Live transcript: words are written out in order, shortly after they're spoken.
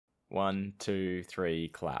1, 2, 3,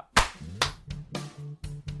 clap.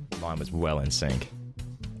 Mine was well in sync.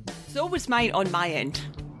 So was mine on my end.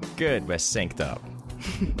 Good, we're synced up.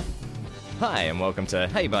 Hi, and welcome to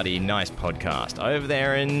Hey Buddy, Nice Podcast. Over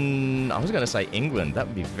there in, I was going to say England. That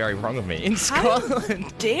would be very wrong of me. In Scotland. How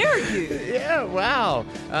dare you? Yeah, wow.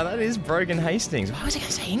 That is Brogan Hastings. Why was I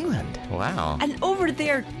going to say England? Wow. And over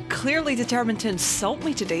there, clearly determined to insult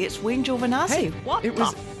me today, it's Wayne Giovanazzi. Hey, what it the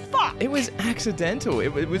was, fuck? It was accidental.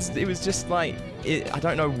 It was just like, I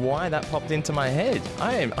don't know why that popped into my head.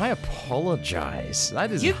 I apologize.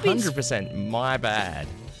 That is 100% my bad.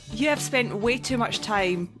 You have spent way too much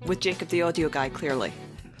time with Jacob the audio guy, clearly.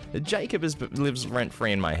 Jacob lives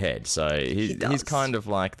rent-free in my head, so he's kind of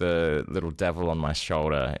like the little devil on my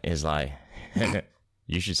shoulder. Is like,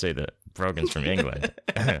 you should see that Brogan's from England.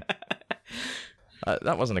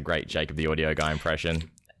 That wasn't a great Jacob the audio guy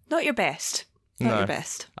impression. Not your best. Not your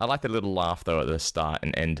best. I like the little laugh, though, at the start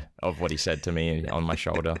and end of what he said to me on my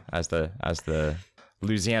shoulder as the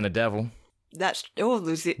Louisiana devil. That's...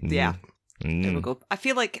 yeah. There we go. I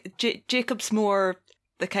feel like Jacob's more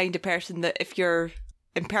the kind of person that if you're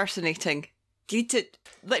impersonating, you need to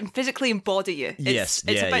let him physically embody you. It's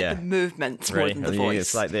about the movements more than the voice.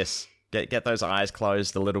 It's like this. Get those eyes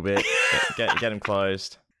closed a little bit. Get them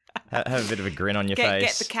closed. Have a bit of a grin on your face.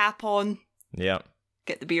 Get the cap on. Yep.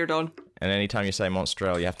 Get the beard on. And anytime you say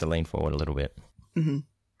Monstrel, you have to lean forward a little bit. Mm-hmm.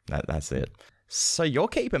 That's it. So you're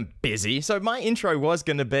keeping busy. So my intro was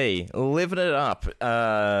going to be living it up,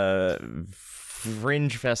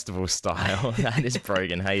 Fringe Festival style. That is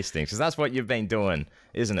Brogan Hastings, because that's what you've been doing,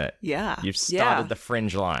 isn't it? Yeah. You've started the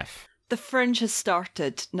Fringe life. The Fringe has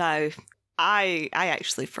started. Now, I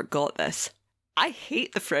actually forgot this. I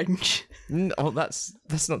hate the Fringe. Oh, that's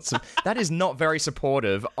not that is not very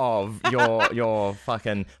supportive of your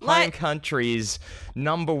fucking home country's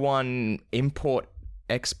 #1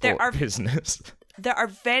 import-export business.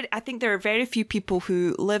 I think there are very few people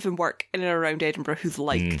who live and work in and around Edinburgh who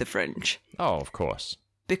like the Fringe. Oh, of course.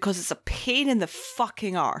 Because it's a pain in the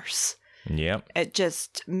fucking arse. Yep. It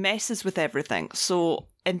just messes with everything. So,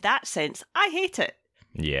 in that sense, I hate it.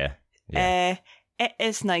 Yeah. It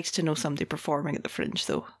is nice to know somebody performing at the Fringe,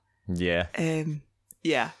 though. Yeah.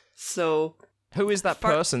 Yeah. So... Who is that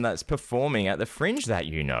person that's performing at the Fringe that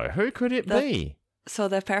you know? Who could it be? So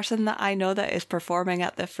the person that I know that is performing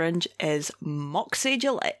at the Fringe is Moxie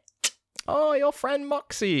Gillette. Oh, your friend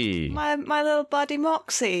Moxie. My little buddy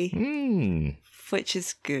Moxie. Which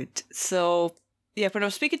is good. So, yeah, when I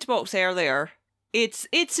was speaking to Mox earlier, it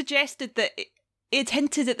suggested that... It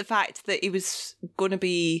hinted at the fact that he was going to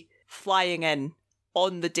be flying in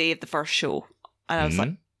on the day of the first show. And I was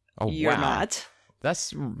like, you're mad.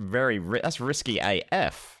 That's that's risky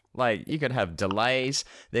AF. Like, you could have delays.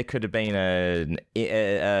 There could have been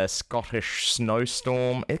a Scottish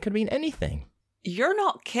snowstorm. It could have been anything. You're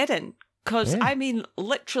not kidding. Because, I mean,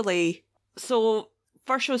 literally, so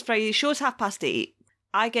first show's Friday, show's 8:30.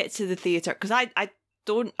 I get to the theatre, because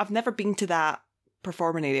I've never been to that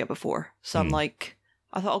performing area before. So I'm like,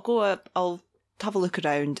 I thought I'll go up, I'll have a look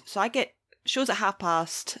around. So I get shows at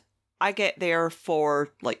 8:30. I get there for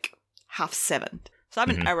like 7:30. So I'm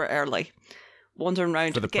an hour early, wandering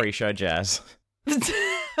around for the pre-show jazz.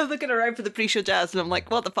 I'm looking around for the pre-show jazz, and I'm like,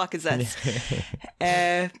 "What the fuck is this?"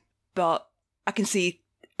 But I can see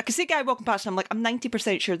a guy walking past, and I'm like, "I'm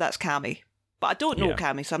 90% sure that's Cammy," but I don't know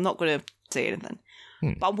Cammy, so I'm not going to say anything.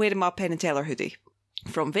 But I'm wearing my Penn and Teller hoodie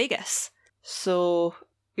from Vegas, so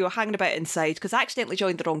you were hanging about inside because I accidentally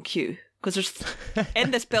joined the wrong queue. Because there's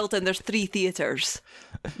in this building, there's 3 theatres,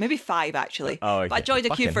 maybe 5 actually. Oh, okay. But I joined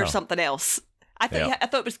a queue for something else. I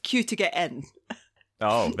thought it was queue to get in.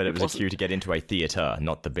 Oh, but it was a queue to get into a theatre,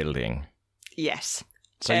 not the building. Yes.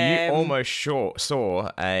 So you almost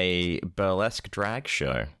saw a burlesque drag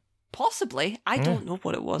show. Possibly. I don't know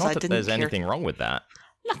what it was. Not that there's anything wrong with that.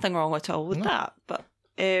 Nothing wrong at all with that. But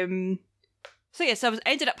so I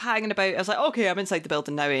ended up hanging about. I was like, okay, I'm inside the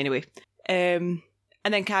building now anyway.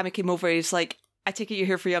 And then Cammy came over, he's like, I take it you're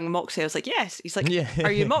here for Young Moxie. I was like, yes. He's like,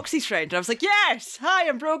 are you Moxie's friend? And I was like, yes. Hi,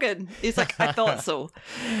 I'm Brogan. He's like, I thought so.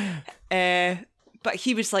 But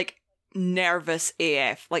he was like nervous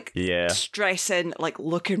AF, like stressing, like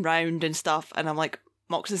looking round and stuff. And I'm like,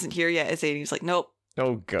 Mox isn't here yet, is he? And he's like, nope.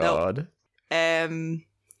 Oh, God. Nope.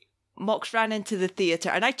 Mox ran into the theatre,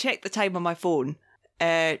 and I checked the time on my phone.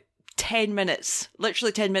 10 minutes,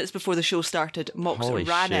 literally 10 minutes before the show started, Mox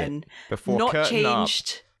ran in, before not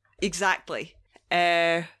changed. Up. Exactly.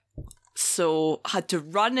 So had to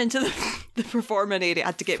run into the performing area,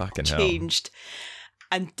 had to get changed,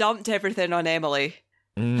 and dumped everything on Emily.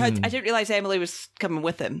 I didn't realise Emily was coming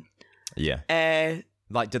with him. Yeah.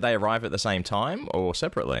 Like, did they arrive at the same time or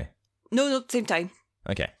separately? No, same time.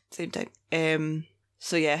 Okay. Same time.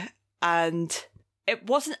 So yeah, and it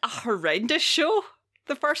wasn't a horrendous show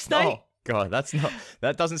the first night. Oh God,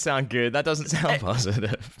 that doesn't sound good. That doesn't sound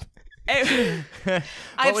positive.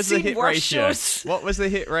 I've seen worse shows. What was the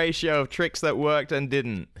hit ratio of tricks that worked and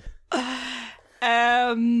didn't?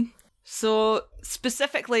 So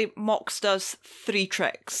specifically, Mox does 3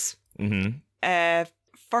 tricks. Mm-hmm.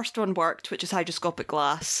 First one worked, which is hydroscopic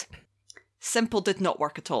glass. Simple did not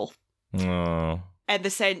work at all. Oh. In the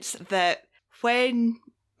sense that when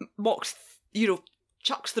Mox,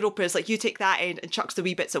 chucks the rope, is like, you take that end, and chucks the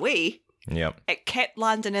wee bits away. Yep. It kept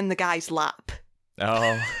landing in the guy's lap.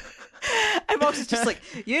 Oh. And Mox is just like,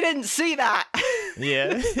 you didn't see that.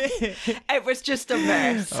 Yeah. It was just a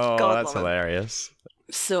mess. Oh, God that's love it. hilarious.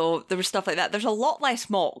 So there was stuff like that. There's a lot less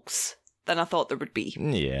Mox than I thought there would be.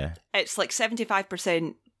 Yeah. It's like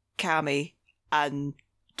 75% Cammy and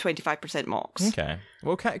 25% Mox. Okay.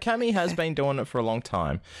 Well, Cammy has been doing it for a long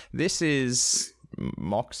time. This is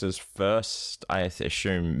Mox's first, I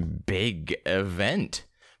assume, big event.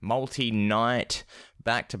 Multi-night,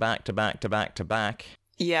 back to back to back to back to back.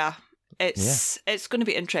 Yeah. It's going to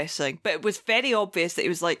be interesting. But it was very obvious that he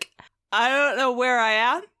was like, I don't know where I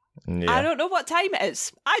am. Yeah. I don't know what time it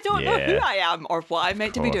is. I don't know who I am or what I'm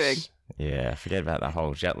meant to be doing. Yeah, forget about that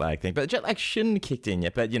whole jet lag thing. But jet lag shouldn't have kicked in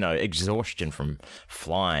yet. But, exhaustion from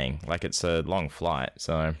flying. Like, it's a long flight,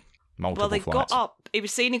 so multiple flights. Well, got up. He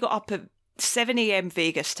was saying he got up at 7 a.m.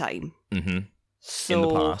 Vegas time. Mm-hmm. So, in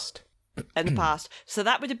the past. In the past. So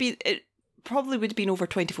that would have been... It probably would have been over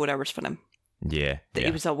 24 hours for him. Yeah. That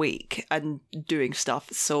he was awake and doing stuff.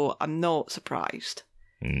 So I'm not surprised.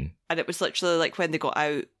 Mm. And it was literally like when they got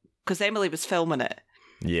out... Because Emily was filming it.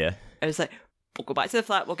 Yeah. I was like, we'll go back to the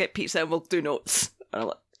flat, we'll get pizza and we'll do notes. And I'm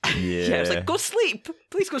like, yeah. I was like, go sleep.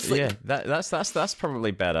 Please go sleep. Yeah, that's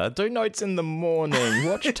probably better. Do notes in the morning.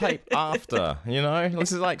 Watch tape after,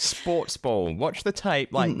 This is like sports ball. Watch the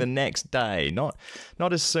tape like the next day. Not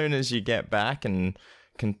as soon as you get back and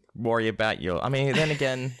can worry about your... I mean, then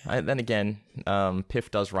again,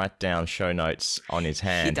 Piff does write down show notes on his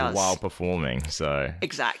hand while performing, so...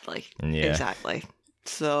 Exactly. Yeah. Exactly.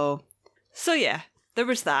 So yeah, there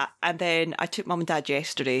was that. And then I took Mum and Dad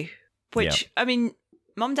yesterday, which, I mean,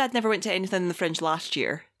 Mum and Dad never went to anything in the Fringe last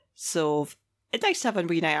year. So it's nice to have a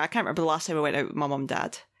wee night. I can't remember the last time I went out with my mum and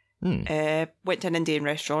dad. Went to an Indian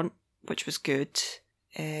restaurant, which was good.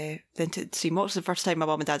 Then to see Mox, the first time my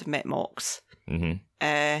mum and dad have met Mox. Mm-hmm.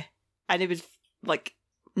 And it was like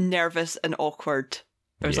nervous and awkward.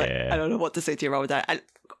 I was like, I don't know what to say to your mum and dad. I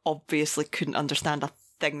obviously couldn't understand a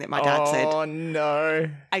thing that my dad said. Oh no.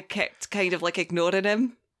 I kept kind of like ignoring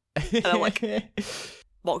him. And I'm like,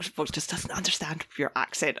 Mox just doesn't understand your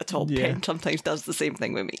accent at all. Yeah. Penn sometimes does the same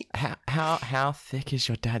thing with me. How thick is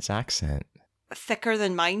your dad's accent? Thicker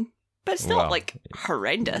than mine, but it's not like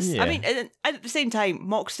horrendous. Yeah. I mean, and at the same time,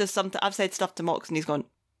 Mox does something. I've said stuff to Mox, and he's gone,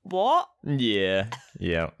 "What?" Yeah.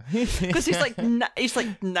 Because he's like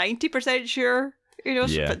 90% sure,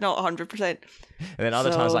 but not 100%. And then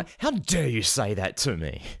other times, like, how dare you say that to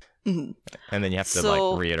me? Mm-hmm. And then you have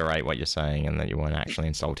to reiterate what you're saying, and that you weren't actually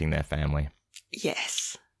insulting their family.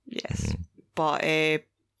 Yes. But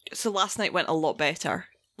so last night went a lot better.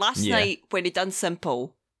 Last night when he done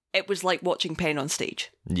Simple, it was like watching Penn on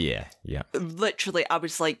stage. Yeah. Literally, I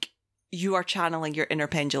was like, you are channeling your inner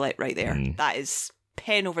Pendulette right there. That is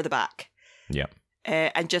Penn over the back. Yeah.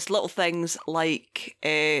 And just little things like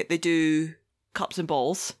they do cups and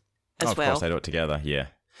balls as well. Of course, they do it together. Yeah.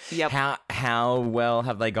 Yep. How well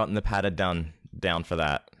have they gotten the patter down for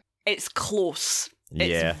that? It's close.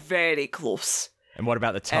 It's very close. And what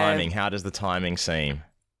about the timing? How does the timing seem?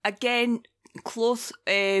 Again, close.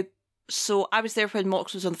 So I was there when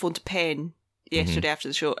Mox was on the phone to Penn yesterday after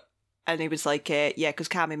the show, and he was like, because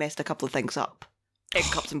Cammy messed a couple of things up in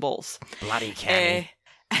cups and balls. Bloody Cammy.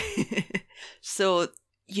 So,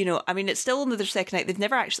 I mean, it's still only their second night. They've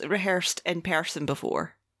never actually rehearsed in person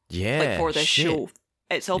before. Yeah. Like for this show.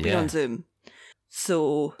 It's all been on Zoom.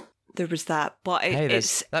 So there was that. But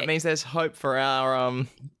that means there's hope for our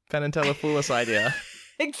Penn and Teller Foolish idea.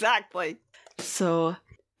 Exactly. So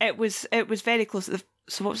it was very close.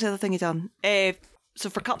 So what was the other thing he done? So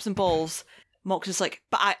for cups and balls, Mox is like,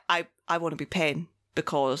 but I want to be Penn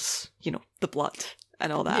because, the blood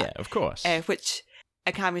and all that. Yeah, of course. Which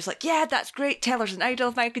Cammy's like, yeah, that's great. Teller's an idol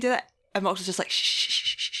if I could do that. And Mox is just like,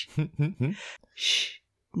 shh. Shh.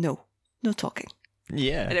 No talking.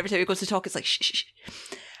 Yeah. And every time he goes to talk, it's like, shh.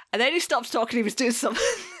 And then he stops talking, he was doing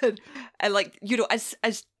something. And like,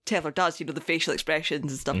 as Taylor does, the facial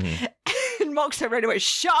expressions and stuff. And Mox turned around and went,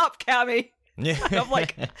 shut up, Cammy. Yeah. And I'm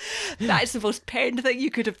like, that is the most Penn thing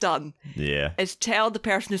you could have done. Yeah. Is tell the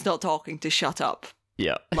person who's not talking to shut up.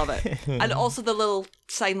 Yeah. Love it. And also the little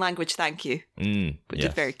sign language thank you, which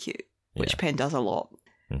is very cute, which Penn does a lot.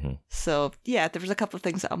 Mm-hmm. So, yeah, there was a couple of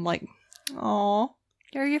things that I'm like, oh,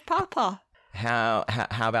 you're your papa. How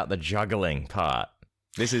about the juggling part?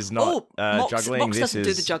 This is not juggling. Mox this doesn't is...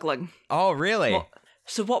 do the juggling. Oh, really?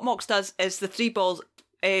 So what Mox does is the 3 balls,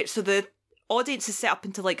 so the audience is set up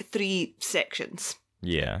into like 3 sections.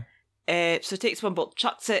 Yeah. So it takes 1 ball,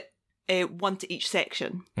 chucks it, 1 to each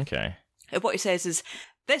section. Okay. And what he says is,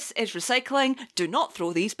 this is recycling, do not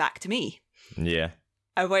throw these back to me. Yeah.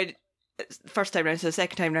 And when it's the first time round, so the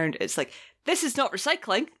second time round, it's like, this is not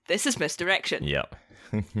recycling, this is misdirection. Yep.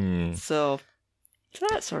 So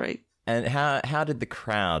that's all right. And how did the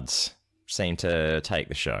crowds seem to take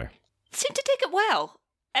the show? Seem to take it well.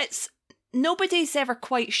 It's nobody's ever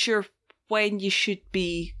quite sure when you should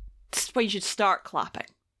start clapping.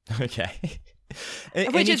 Okay.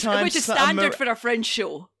 Which is standard for a Fringe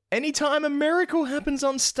show. Anytime a miracle happens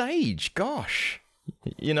on stage, gosh,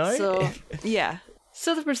 you know. So yeah.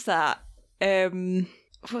 So there was that.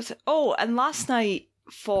 What was it? Oh, and last night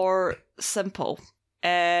for Simple,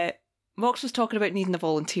 Mox was talking about needing a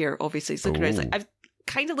volunteer. Obviously, he's looking around. He's like, I'm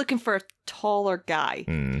kind of looking for a taller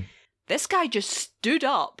guy. This guy just stood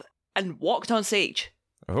up and walked on stage.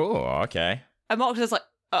 Oh, okay. And Mox was like,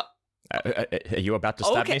 are you about to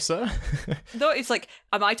stab me, sir? No, it's like,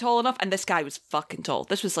 am I tall enough? And this guy was fucking tall.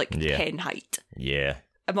 This was like Penn height. Yeah.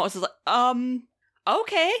 And Mox was like,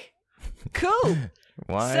 okay, cool.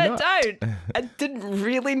 Why Sit not? down. I didn't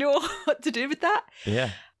really know what to do with that. Yeah.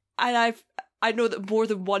 And I know that more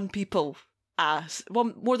than one person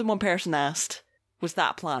asked, was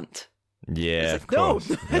that a plant? Yeah, like, of course.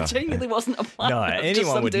 No, it genuinely wasn't a plant. No, It was just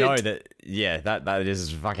anyone some would dude. know that, that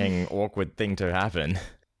is a fucking awkward thing to happen.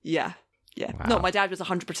 Yeah. Yeah. Wow. No, my dad was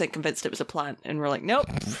 100% convinced it was a plant. And we're like, nope.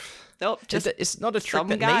 Just it's not a trick some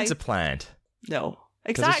that guy. needs a plant. No.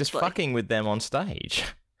 Because Exactly. it's just fucking with them on stage.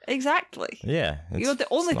 Exactly. Yeah. The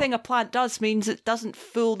only thing a plant does means it doesn't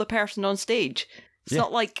fool the person on stage. It's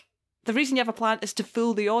not like the reason you have a plant is to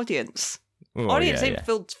fool the audience. Audience ain't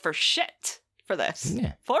fooled for shit for this.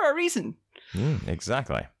 Yeah. For a reason.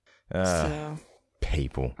 Exactly. So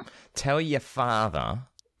People. Tell your father,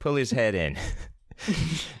 pull his head in.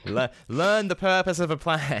 Learn the purpose of a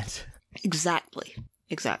plant. Exactly.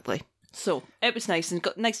 So it was nice and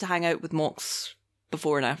nice to hang out with Mox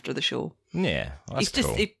before and after the show. Yeah, that's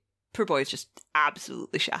cool. Poor boy's just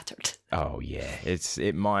absolutely shattered. Oh yeah,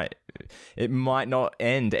 it might not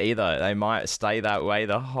end either. They might stay that way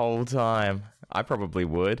the whole time. I probably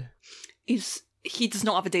would. He does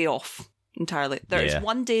not have a day off entirely. There is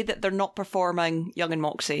one day that they're not performing Young and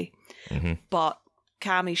Moxie, but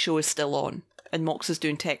Cammie's show is still on, and Mox is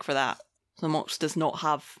doing tech for that. So Mox does not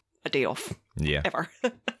have a day off. Yeah, ever.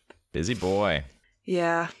 Busy boy.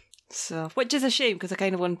 Yeah. So, which is a shame because I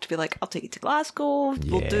kind of wanted to be like, I'll take you to Glasgow.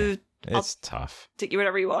 Yeah, it's tough. Take you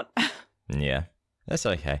wherever you want. Yeah, that's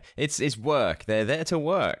okay. It's work. They're there to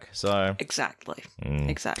work. So exactly.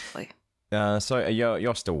 So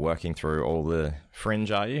you're still working through all the Fringe,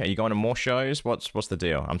 are you? Are you going to more shows? What's the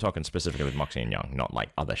deal? I'm talking specifically with Moxie and Young, not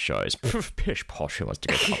like other shows. Pish posh, who wants to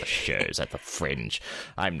go to other shows at the Fringe?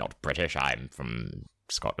 I'm not British. I'm from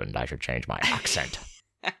Scotland. I should change my accent.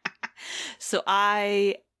 So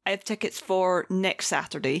I have tickets for next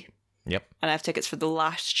Saturday. Yep. And I have tickets for the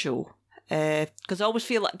last show. Because I always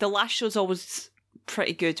feel like the last show's always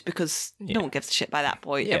pretty good because no one gives a shit by that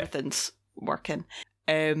point. Yeah. Everything's working.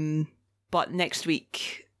 But next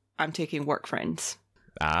week, I'm taking work friends.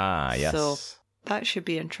 Ah, yes. So that should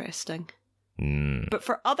be interesting. Mm. But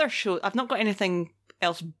for other shows, I've not got anything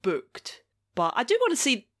else booked. But I do want to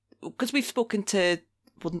see, because we've spoken to,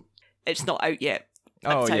 well, it's not out yet.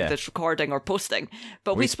 At the time of this recording or posting,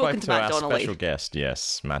 but we've spoken to Matt Donnelly. Special guest,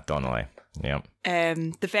 yes, Matt Donnelly. Yep.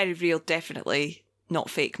 The very real, definitely not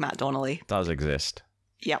fake Matt Donnelly Does exist.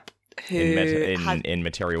 Yep. Who in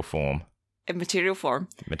material form. In material form.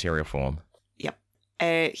 Material form. Yep.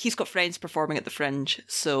 He's got friends performing at the Fringe,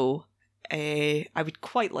 so I would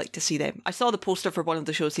quite like to see them. I saw the poster for one of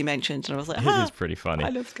the shows he mentioned, and I was like, it is pretty funny. I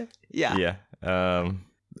love this guy. Yeah. Yeah. Hang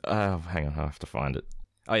on, I have to find it.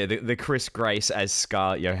 Oh yeah, the Chris Grace as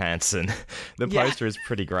Scarlett Johansson. The poster is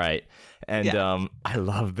pretty great. And I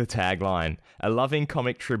love the tagline. A loving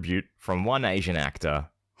comic tribute from one Asian actor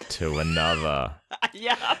to another.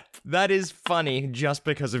 Yeah. That is funny just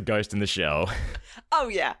because of Ghost in the Shell. Oh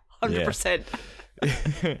yeah, 100%.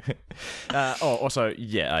 Also,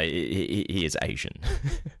 he is Asian.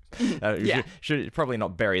 Should probably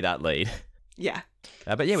not bury that lead. Yeah.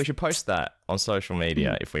 But yeah, we should post that on social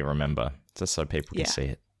media if we remember, just so people can see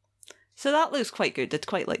it. So that looks quite good. I'd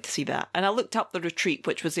quite like to see that. And I looked up The Retreat,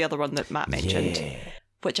 which was the other one that Matt mentioned,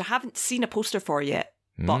 which I haven't seen a poster for yet,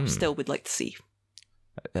 but still would like to see.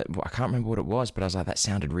 I can't remember what it was, but I was like, that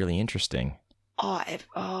sounded really interesting. I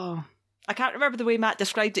can't remember the way Matt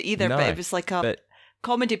described it either, but it was like a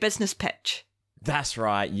comedy business pitch. That's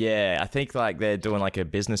right, yeah. I think like they're doing like a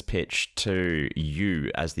business pitch to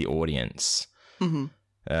you as the audience. Mm-hmm.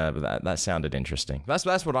 But that sounded interesting. That's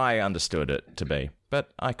what I understood it to be, but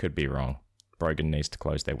I could be wrong. Brogan needs to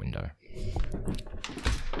close their window.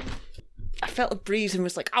 I felt a breeze and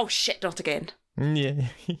was like, oh shit, not again. Yeah.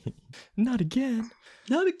 Not again.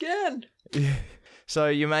 Not again. So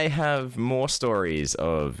you may have more stories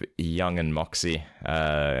of Young and Moxie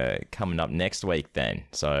coming up next week then.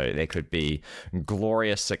 So there could be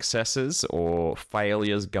glorious successes or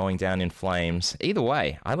failures going down in flames. Either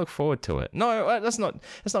way, I look forward to it. No, that's not.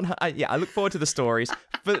 I look forward to the stories.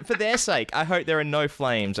 For their sake, I hope there are no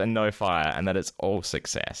flames and no fire and that it's all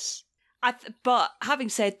success. But having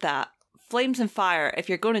said that, flames and fire, if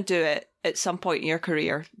you're going to do it at some point in your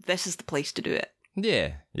career, this is the place to do it.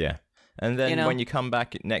 Yeah. And then when you come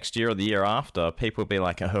back next year or the year after, people will be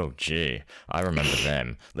like, oh, gee, I remember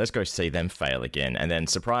them. Let's go see them fail again. And then,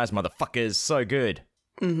 surprise, motherfuckers, so good.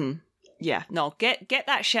 Mm-hmm. Yeah, no, get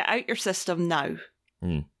that shit out your system now.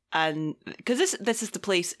 And because this is the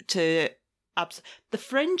place to... The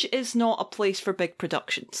Fringe is not a place for big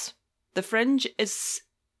productions. The Fringe is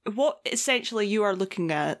what essentially you are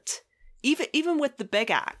looking at, even with the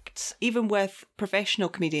big acts, even with professional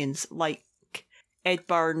comedians like Ed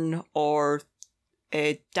Byrne or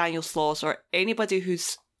Daniel Sloss or anybody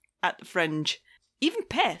who's at the Fringe, even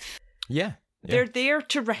Piff. Yeah. They're there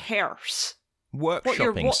to rehearse.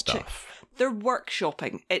 Workshopping stuff. They're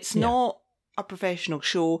workshopping. It's not a professional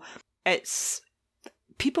show. It's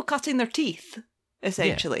people cutting their teeth,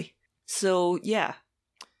 essentially. Yeah. So, yeah.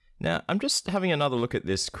 Now, I'm just having another look at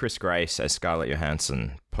this Chris Grace as Scarlett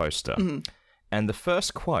Johansson poster. Mm-hmm. And the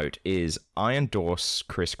first quote is, I endorse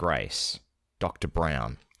Chris Grace. Dr.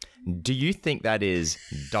 Brown. Do you think that is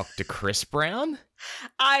Dr. Chris Brown?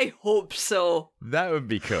 I hope so. That would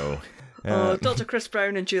be cool. Dr. Chris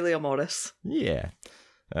Brown and Julia Morris. Yeah.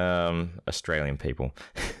 Australian people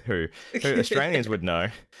who Australians would know,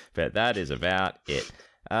 but that is about it.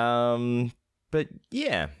 But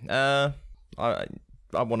yeah, I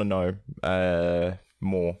want to know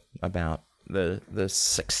more about the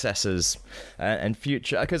successes and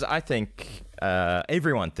future, because I think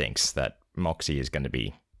everyone thinks that Moxie is going to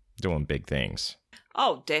be doing big things.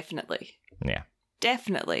 Oh, definitely. Yeah.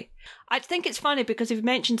 Definitely. I think it's funny because he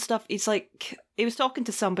mentioned stuff, he was talking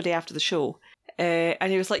to somebody after the show,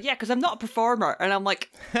 and he was like, yeah, because I'm not a performer. And I'm like,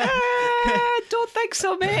 don't think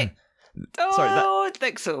so, mate. Don't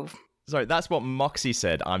think so. Sorry, that's what Moxie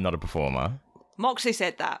said, I'm not a performer. Moxie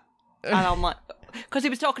said that. And I'm like, because he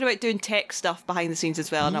was talking about doing tech stuff behind the scenes as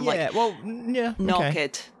well. And I'm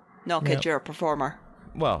kid, you're a performer.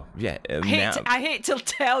 Well, yeah. I hate to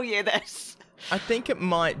tell you this. I think it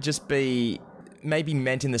might just be maybe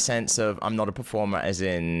meant in the sense of I'm not a performer, as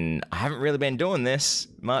in I haven't really been doing this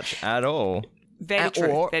much at all. Very true.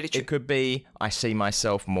 Or it could be I see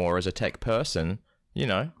myself more as a tech person. You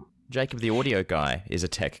know, Jacob the audio guy is a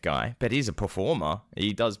tech guy, but he's a performer.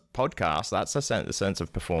 He does podcasts. That's the sense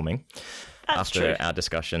of performing. That's after true. Our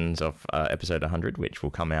discussions of episode 100, which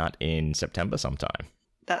will come out in September sometime.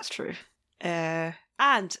 That's true.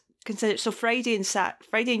 And consider Friday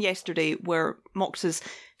and yesterday were Mox's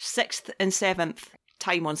 6th and 7th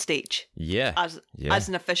time on stage. Yeah. As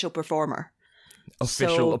an official performer.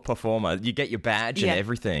 Official performer. You get your badge and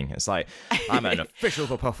everything. It's like, I'm an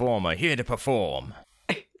official performer here to perform.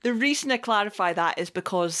 The reason I clarify that is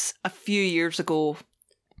because a few years ago,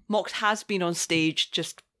 Mox has been on stage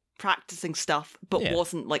just practicing stuff, but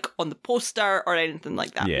wasn't like on the poster or anything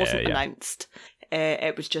like that. Wasn't announced.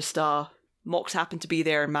 It was just Mox happened to be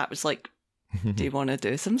there, and Matt was like, do you want to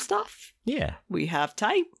do some stuff? Yeah. We have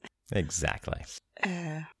time. Exactly.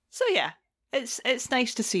 So yeah, it's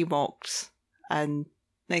nice to see Mox, and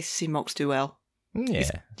nice to see Mox do well.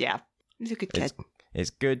 Yeah. He's a good kid. It's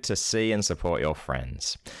good to see and support your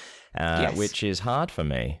friends, which is hard for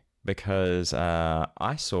me because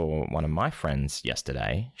I saw one of my friends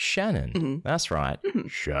yesterday, Shannon. Mm-hmm. That's right,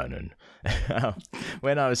 Shannon.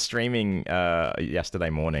 When I was streaming yesterday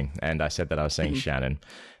morning and I said that I was seeing Shannon,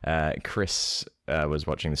 Chris was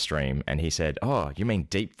watching the stream and he said, oh, you mean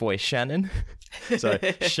deep voice Shannon? So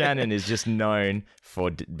Shannon is just known for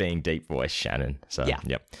being deep voice Shannon. So,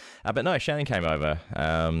 yep. But no, Shannon came over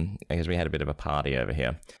because we had a bit of a party over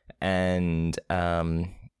here. And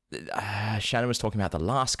Shannon was talking about the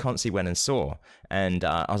last concert he went and saw, and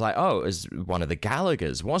I was like, oh, it was one of the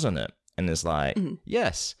Gallaghers, wasn't it? And it's like,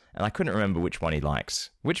 yes. And I couldn't remember which one he likes.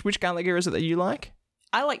 Which Gallagher is it that you like?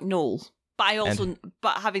 I like Noel. But I also,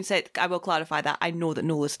 but having said, I will clarify that I know that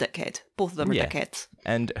Noel is dickhead. Both of them are dickheads.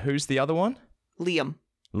 And who's the other one? Liam.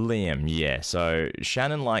 Liam, yeah. So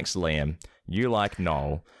Shannon likes Liam, you like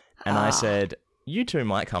Noel, and I said, you two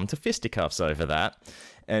might come to fisticuffs over that.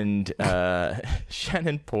 And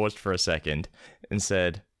Shannon paused for a second and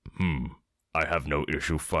said, I have no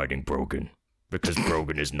issue fighting Brogan, because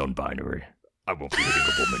Brogan is non-binary. I won't be hitting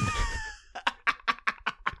a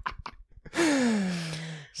woman.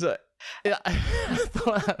 So yeah, I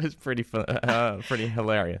thought that was pretty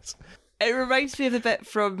hilarious. It reminds me of the bit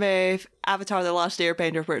from Avatar The Last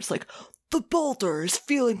Airbender where it's like, the boulder is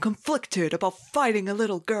feeling conflicted about fighting a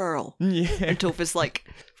little girl. Yeah. And Toph like,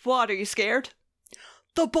 what, are you scared?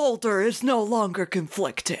 The boulder is no longer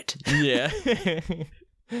conflicted. Yeah.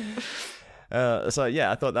 So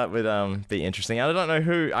yeah, I thought that would be interesting. I don't know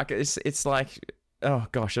who. It's like, oh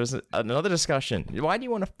gosh, there was another discussion. Why do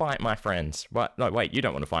you want to fight my friends? What? No, wait, you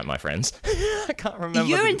don't want to fight my friends. I can't remember.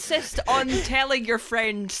 You insist on telling your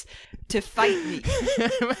friends to fight me,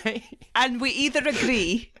 and we either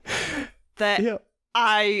agree that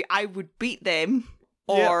I would beat them,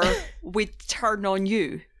 or we'd turn on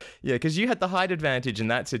you. Yeah, because you had the height advantage in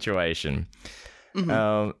that situation.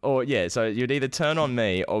 So you'd either turn on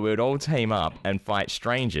me or we'd all team up and fight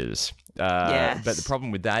strangers. Yes. But the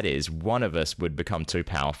problem with that is one of us would become too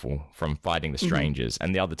powerful from fighting the strangers,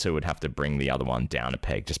 and the other two would have to bring the other one down a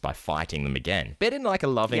peg just by fighting them again. But in like a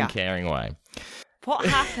loving, caring way. What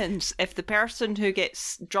happens if the person who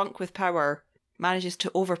gets drunk with power manages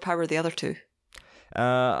to overpower the other two?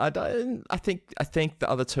 I think the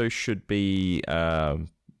other two should be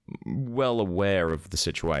well aware of the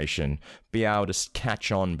situation, be able to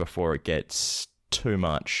catch on before it gets too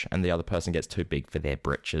much and the other person gets too big for their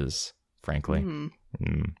britches, frankly.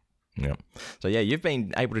 Yeah. So yeah, you've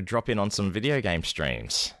been able to drop in on some video game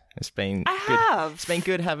streams. It's been It's been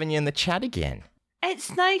good having you in the chat again.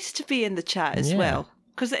 It's nice to be in the chat as well,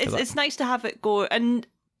 because it's nice to have it go. And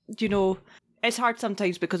you know, it's hard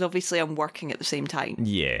sometimes because obviously I'm working at the same time.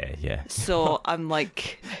 Yeah. So I'm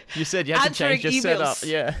like, you said you had to change your setup.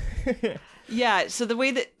 Yeah. Yeah. So the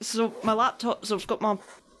way my laptop, so I've got my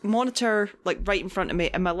monitor like right in front of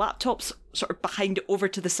me, and my laptop's sort of behind it over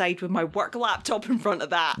to the side with my work laptop in front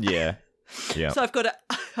of that. Yeah. So I've got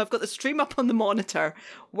the stream up on the monitor,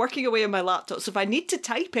 working away on my laptop. So if I need to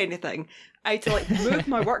type anything, I had to like move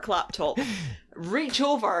my work laptop, reach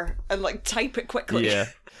over, and like type it quickly. Yeah.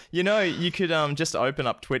 You know, you could just open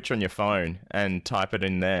up Twitch on your phone and type it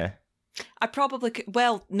in there. I probably could.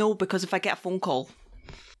 Well, no, because if I get a phone call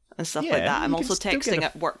and stuff like that, I'm also texting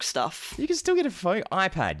at work stuff. You can still get a phone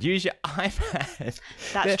iPad. Use your iPad.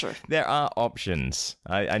 That's true. There are options.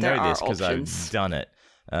 I know this because I've done it.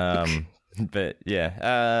 But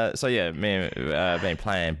yeah. So yeah, me been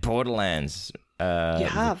playing Borderlands. You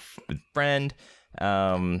have with a friend,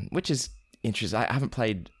 which is interesting. I haven't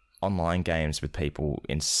played online games with people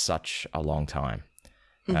in such a long time.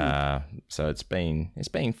 So it's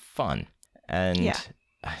been fun. And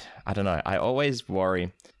I don't know, I always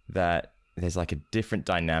worry that there's like a different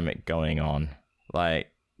dynamic going on, like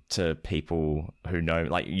to people who know,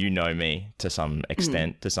 like, you know me to some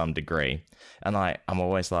extent, to some degree. And I'm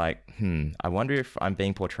always like, I wonder if I'm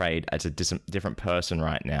being portrayed as a different person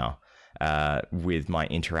right now with my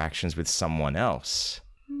interactions with someone else.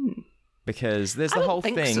 Because there's the whole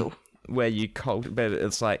thing where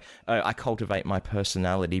it's like, I cultivate my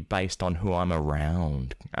personality based on who I'm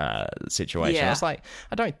around situation. Yeah. It's like,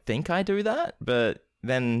 I don't think I do that, but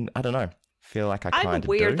then, I don't know, feel like I kind of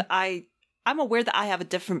do. I'm aware that I have a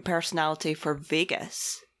different personality for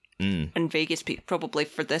Vegas. And Vegas probably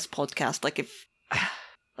for this podcast. Like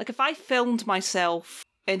if I filmed myself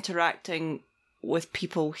interacting with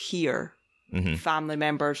people here, family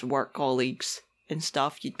members, work colleagues and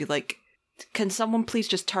stuff, you'd be like, can someone please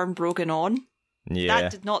just turn Brogan on? Yeah.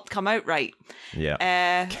 That did not come out right. Yeah.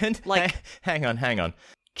 Hang on.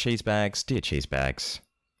 Cheese bags, dear cheese bags.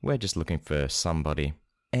 We're just looking for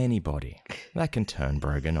anybody that can turn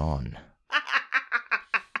Brogan on.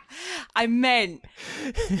 I meant,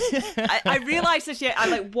 I realised this yet. I'm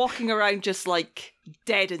like walking around just like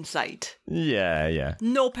dead inside. Yeah.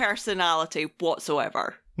 No personality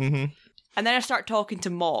whatsoever. And then I start talking to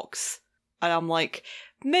Mox, and I'm like,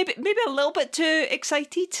 maybe a little bit too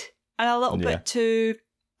excited and a little bit too,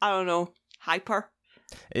 I don't know, hyper.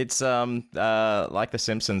 It's like The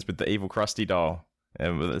Simpsons with the evil Krusty doll.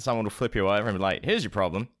 Someone will flip you over and be like, here's your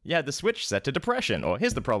problem. You had the switch set to depression. Or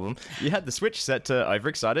here's the problem. You had the switch set to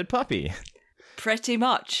overexcited puppy. Pretty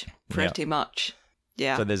much.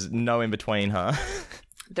 Yeah. So there's no in between, huh?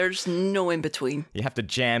 There's no in between. You have to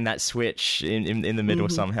jam that switch in the middle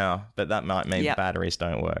somehow. But that might mean batteries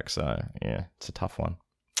don't work. So, yeah, it's a tough one.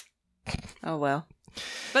 Oh, well.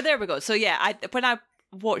 But there we go. So, yeah, when I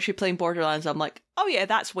watch you playing Borderlands, I'm like, oh, yeah,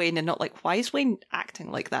 that's Wayne. And not like, why is Wayne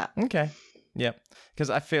acting like that? Okay. Yep. Because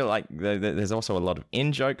I feel like there's also a lot of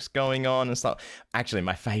in-jokes going on and stuff. Actually,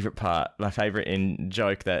 my favorite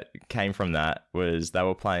in-joke that came from that was they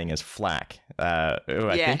were playing as Flack, who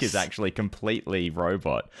I think is actually completely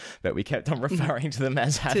robot, but we kept on referring to them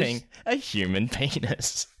as having a human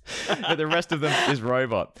penis. But the rest of them is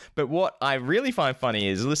robot. But what I really find funny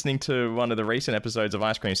is listening to one of the recent episodes of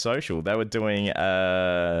Ice Cream Social. They were doing, might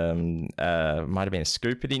have been a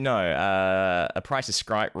Scoopity, a Price is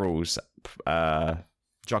Right rules,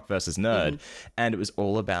 Jock versus Nerd, and it was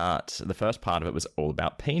all about, the first part of it was all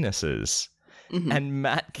about penises. And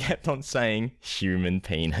Matt kept on saying human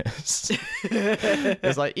penis.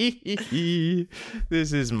 It's like,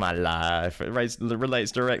 this is my life. It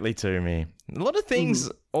relates directly to me. A lot of things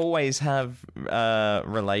always have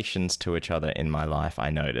relations to each other in my life,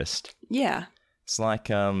 I noticed. Yeah. It's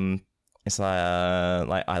like I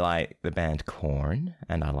like the band Korn,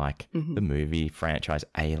 and I like the movie franchise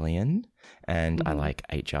Alien, and I like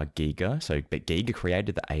H.R. Giger. But Giger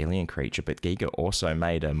created the alien creature, but Giger also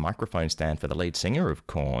made a microphone stand for the lead singer of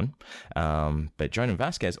Korn. But Jonan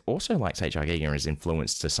Vasquez also likes H.R. Giger and is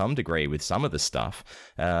influenced to some degree with some of the stuff,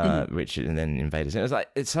 which and then Invaders. It was like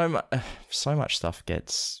so much stuff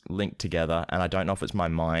gets linked together, and I don't know if it's my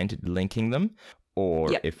mind linking them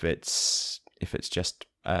or if it's just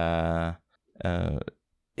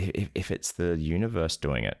if it's the universe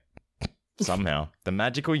doing it somehow, the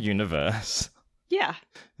magical universe. Yeah.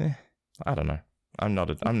 I don't know.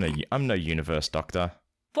 I'm no universe doctor.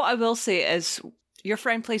 What I will say is, your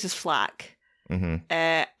friend plays as Flack,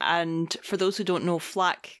 and for those who don't know,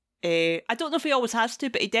 Flack, I don't know if he always has to,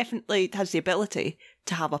 but he definitely has the ability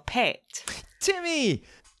to have a pet. Timmy,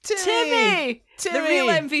 the real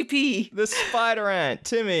MVP, the spider ant,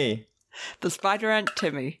 Timmy. The spider ant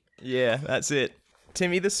Timmy. Yeah, that's it.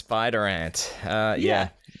 Timmy the spider ant. Yeah.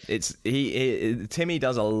 Timmy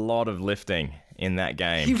does a lot of lifting in that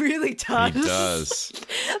game. He really does. He does.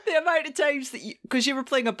 The amount of times that because you were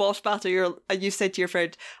playing a boss battle, and you said to your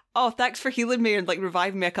friend, "Oh, thanks for healing me and like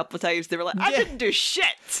reviving me a couple of times." They were like, "I didn't do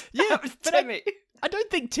shit." Yeah, that was Timmy. I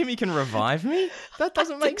don't think Timmy can revive me. That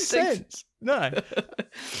doesn't make sense. No.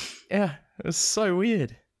 Yeah, it was so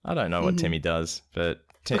weird. I don't know what Timmy does, but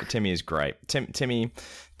Timmy is great. Timmy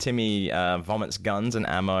vomits guns and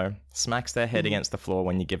ammo, smacks their head against the floor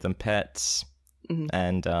when you give them pets,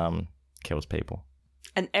 and kills people.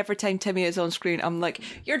 And every time Timmy is on screen, I'm like,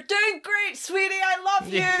 "You're doing great, sweetie. I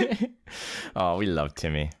love you." Oh, we love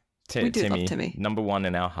Timmy. We do love Timmy. Number one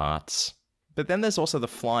in our hearts. But then there's also the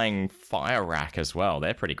flying fire rack as well.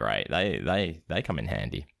 They're pretty great. They come in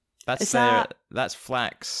handy. That's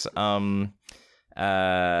Flack's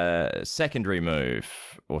secondary move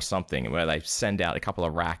or something, where they send out a couple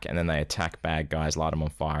of rack and then they attack bad guys, light them on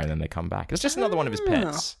fire, and then they come back. It's just another one of his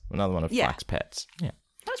pets. Another one of Flack's pets. Yeah.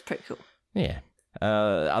 That's pretty cool. Yeah.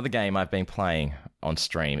 Other game I've been playing on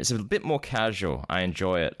stream. It's a bit more casual. I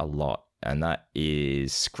enjoy it a lot, and that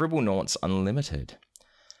is Scribblenauts Unlimited.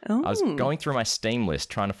 Oh. I was going through my Steam list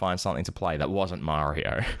trying to find something to play that wasn't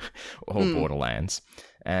Mario or Borderlands.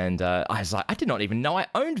 And I was like, I did not even know I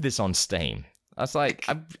owned this on Steam. I was like,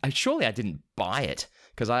 surely I didn't buy it,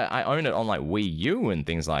 because I own it on like Wii U and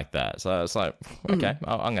things like that. So it's like, okay,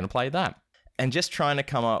 I'm going to play that. And just trying to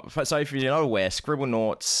come up... So if you're not aware,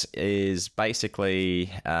 Scribblenauts is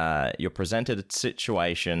basically you're presented a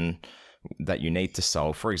situation that you need to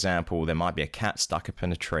solve. For example, there might be a cat stuck up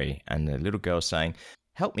in a tree, and the little girl's saying,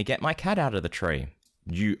 "Help me get my cat out of the tree."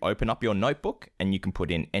 You open up your notebook and you can put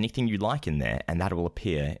in anything you like in there, and that will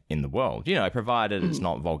appear in the world. You know, provided it's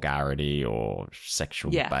not vulgarity or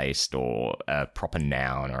sexual based or a proper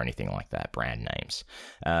noun or anything like that, brand names.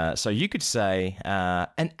 So you could say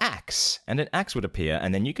an axe, and an axe would appear,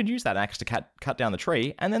 and then you could use that axe to cut down the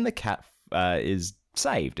tree, and then the cat is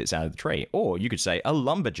saved. It's out of the tree. Or you could say a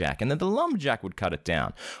lumberjack, and then the lumberjack would cut it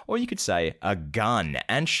down. Or you could say a gun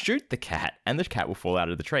and shoot the cat, and the cat will fall out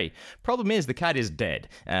of the tree. Problem is, the cat is dead,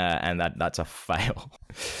 and that's a fail.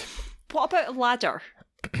 What about a ladder?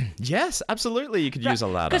 Yes, absolutely, you could use a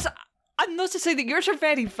ladder. Because I'm noticing that yours are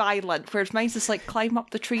very violent, whereas mine's just like climb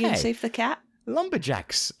up the tree and save the cat.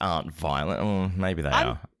 lumberjacks aren't violent. Or maybe they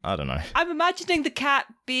are. I don't know. I'm imagining the cat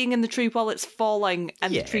being in the tree while it's falling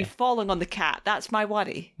and the tree falling on the cat. That's my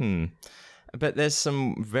worry. But there's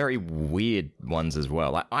some very weird ones as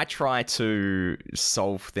well. Like, I try to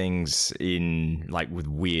solve things with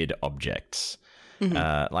weird objects.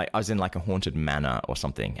 Like I was in like a haunted manor or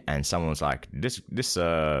something, and someone was like, "This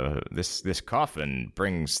coffin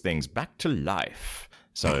brings things back to life."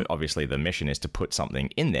 So obviously the mission is to put something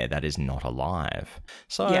in there that is not alive.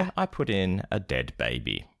 So I put in a dead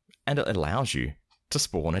baby, and it allows you to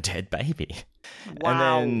spawn a dead baby. Wow. And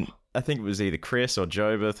then I think it was either Chris or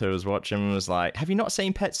Jobeth who was watching and was like, "Have you not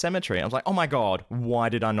seen Pet Sematary?" I was like, "Oh my god, why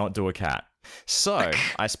did I not do a cat?" So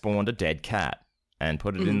I spawned a dead cat and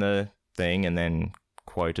put it in the thing, and then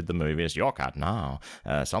quoted the movie as "Your cat now.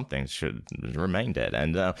 Something should remain dead."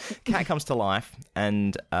 And cat comes to life,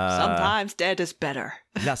 and sometimes dead is better.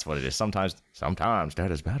 That's what it is. Sometimes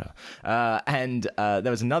dead is better. And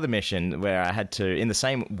there was another mission where I had to, in the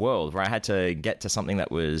same world, where I had to get to something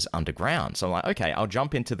that was underground. So I'm like, okay, I'll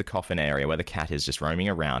jump into the coffin area where the cat is just roaming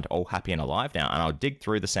around, all happy and alive now, and I'll dig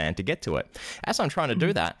through the sand to get to it. As I'm trying to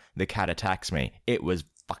do that, the cat attacks me. It was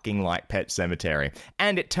fucking like Pet Sematary,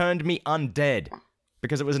 and it turned me undead.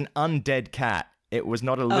 Because it was an undead cat. It was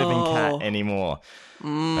not a living cat anymore.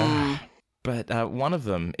 But one of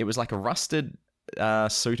them, it was like a rusted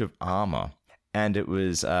suit of armor. And it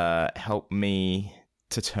was help me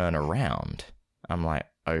to turn around. I'm like,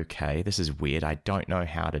 okay, this is weird. I don't know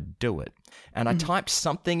how to do it. And I typed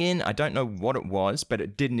something in. I don't know what it was, but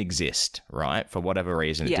it didn't exist, right? For whatever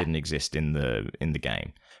reason, it didn't exist in the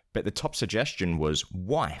game. But the top suggestion was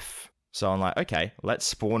wife. So I'm like, okay, let's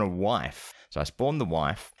spawn a wife. So I spawned the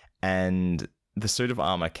wife, and the suit of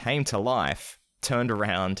armor came to life, turned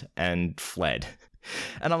around, and fled.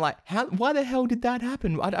 And I'm like, why the hell did that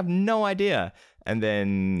happen? I have no idea. And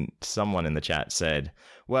then someone in the chat said,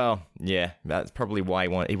 well, yeah, that's probably why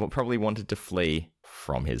he probably wanted to flee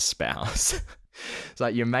from his spouse. It's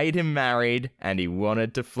like, you made him married, and he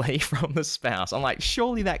wanted to flee from the spouse. I'm like,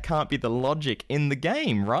 surely that can't be the logic in the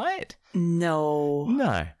game, right?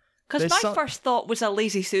 No. Because my first thought was a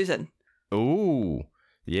lazy Susan. Ooh,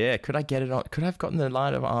 yeah. Could I get it on? Could I have gotten the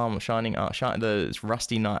light of arm, the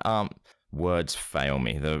rusty night arm? Words fail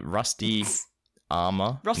me. The rusty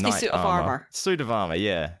armor, rusty suit of armor. Suit of armor,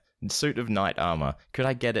 yeah. Suit of night armor. Could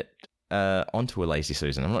I get it onto a lazy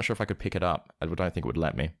Susan? I'm not sure if I could pick it up. I don't think it would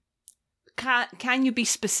let me. Can you be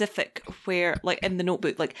specific where, like in the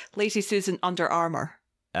notebook, like lazy Susan under armor?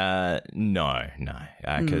 No,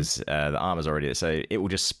 because the armor's already there, so it will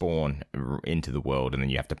just spawn into the world, and then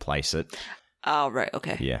you have to place it. Oh, right,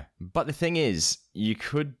 okay. Yeah, but the thing is, you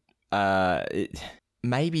could,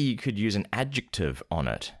 maybe you could use an adjective on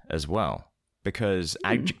it as well, because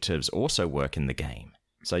adjectives also work in the game.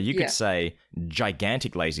 So you could say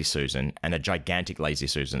gigantic lazy Susan, and a gigantic lazy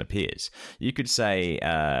Susan appears. You could say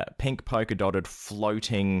pink polka dotted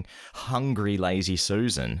floating hungry lazy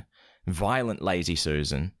Susan, violent lazy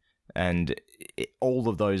Susan, and all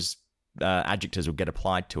of those adjectives will get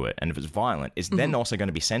applied to it. And if it's violent, it's then also going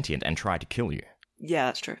to be sentient and try to kill you. Yeah,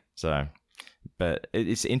 that's true. So, but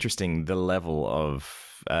it's interesting the level of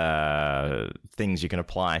things you can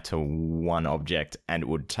apply to one object, and it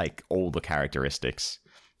would take all the characteristics.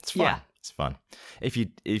 It's fun. Yeah. It's fun. If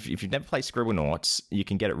you've never played Scribblenauts, you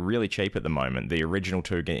can get it really cheap at the moment. The original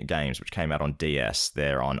two games, which came out on DS,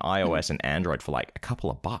 they're on iOS and Android for like a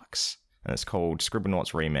couple of bucks. And it's called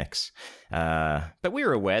Scribblenauts Remix. But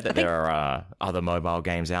we're aware that there are other mobile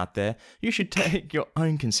games out there. You should take your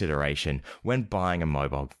own consideration when buying a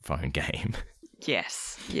mobile phone game.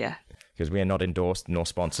 Yes, yeah. Because we are not endorsed nor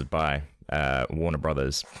sponsored by Warner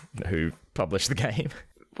Brothers, who published the game.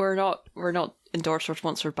 We're not endorsed or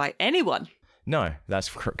sponsored by anyone. No, that's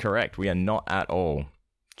correct. We are not at all.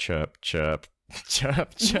 Chirp, chirp,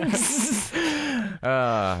 chirp, chirp.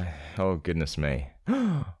 Oh, goodness me.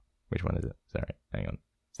 Which one is it? Sorry, hang on.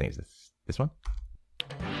 I think it's this one.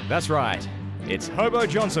 That's right. It's Hobo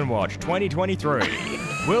Johnson Watch 2023.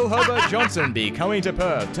 Will Hobo Johnson be coming to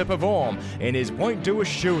Perth to perform in his Won't Do a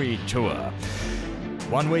Shoey tour?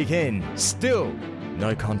 1 week in, still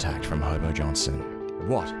no contact from Hobo Johnson.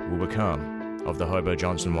 What will become of the Hobo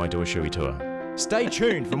Johnson Won't Do a Shoey tour? Stay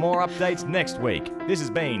tuned for more updates next week. This has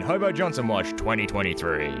been Hobo Johnson Watch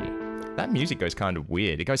 2023. That music goes kind of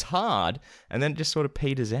weird. It goes hard, and then it just sort of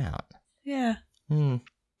peters out. Yeah.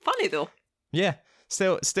 Funny though. Yeah.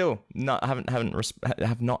 Still, not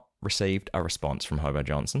have not received a response from Hobo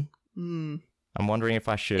Johnson. I'm wondering if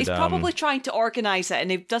I should. He's probably trying to organise it, and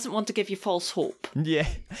he doesn't want to give you false hope. Yeah,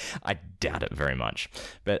 I doubt it very much.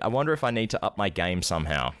 But I wonder if I need to up my game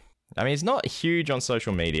somehow. I mean, it's not huge on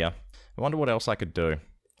social media, I wonder what else I could do.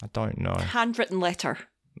 I don't know. Handwritten letter.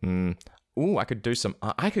 Ooh, I could do some.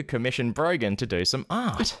 I could commission Brogan to do some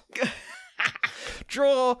art.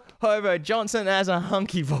 Draw Hobo Johnson as a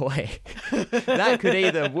hunky boy. That could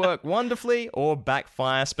either work wonderfully or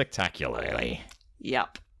backfire spectacularly.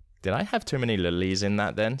 Yep. Did I have too many lilies in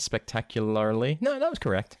that then? Spectacularly? No, that was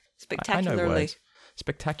correct. Spectacularly. I know words.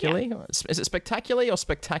 Spectacularly? Yeah. Is it spectacularly or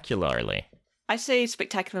spectacularly? I say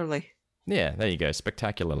spectacularly. Yeah, there you go.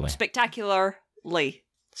 Spectacularly. Spectacularly.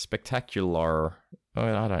 Spectacular.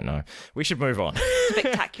 Oh, I don't know. We should move on.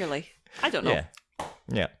 Spectacularly. I don't know.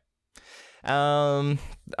 Yeah.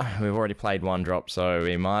 We've already played one drop, so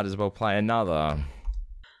we might as well play another.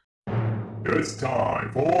 It's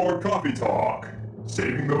time for Coffee Talk.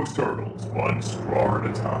 Saving those turtles one straw at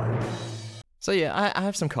a time. So yeah, I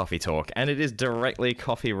have some coffee talk, and it is directly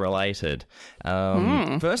coffee related.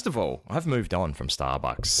 First of all, I've moved on from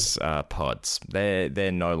Starbucks pods.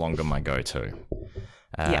 They're no longer my go-to.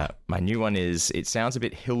 My new one is, it sounds a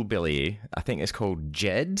bit hillbilly. I think it's called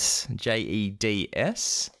Jed's,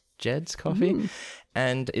 Jeds, Jed's coffee.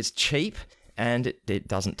 And it's cheap, and it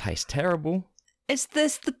doesn't taste terrible. Is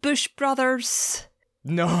this the Bush Brothers?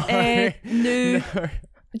 No. No. No.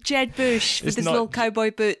 Jed Bush with his little cowboy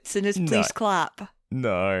boots and his please clap.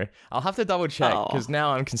 No. I'll have to double check, because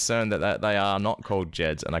now I'm concerned that they are not called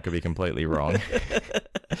Jeds, and I could be completely wrong.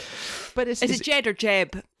 But is it Jed or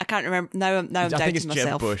Jeb? I can't remember. Now I'm doubting myself. I think it's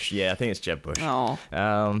Jeb Bush. Yeah, I think it's Jeb Bush. Oh.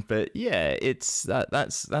 But yeah, it's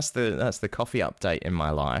that's the coffee update in my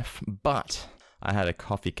life. But I had a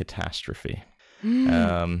coffee catastrophe.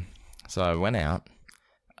 So I went out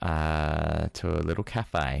to a little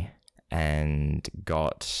cafe and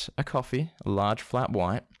got a coffee, a large flat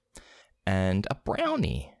white, and a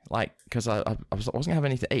brownie. Like, because I wasn't going to have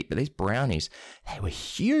anything to eat, but these brownies, they were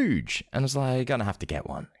huge. And I was like, gonna have to get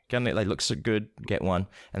one. They look so good, get one.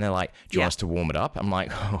 And they're like, do you want us to warm it up? I'm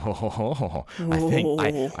like,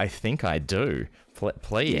 I think I do.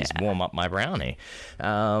 Please warm up my brownie.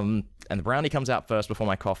 And the brownie comes out first before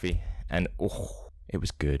my coffee. And it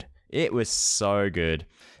was good. It was so good.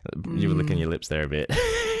 You were licking your lips there a bit.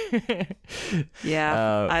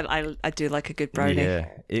 I do like a good brownie. Yeah,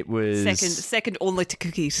 it was second only to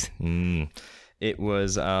cookies. It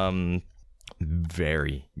was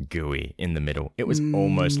very gooey in the middle. It was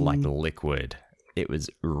almost like liquid. It was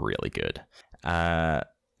really good.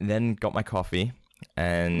 Then got my coffee,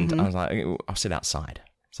 and I was like, I'll sit outside.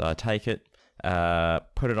 So I take it,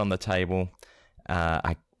 put it on the table.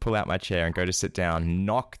 I pull out my chair and go to sit down,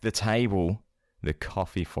 knock the table. The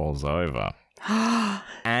coffee falls over.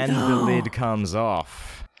 And the lid comes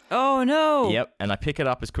off. Oh, no. Yep. And I pick it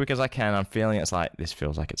up as quick as I can. I'm feeling it's like, this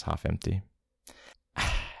feels like it's half empty.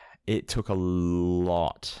 It took a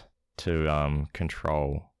lot to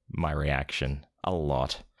control my reaction. A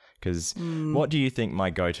lot. Because what do you think my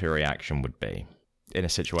go-to reaction would be in a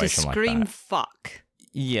situation like that? To scream fuck.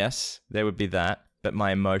 Yes, there would be that. But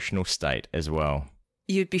my emotional state as well.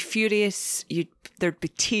 You'd be furious. There'd be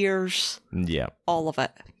tears. Yeah. All of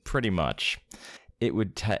it. Pretty much. It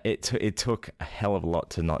would. It took a hell of a lot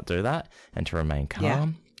to not do that and to remain calm. Yeah.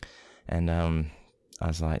 And I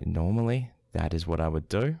was like, normally that is what I would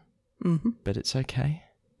do, but it's okay.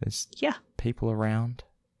 There's people around.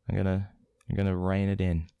 I'm gonna rein it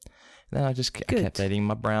in. And then I kept eating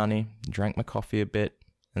my brownie, drank my coffee a bit,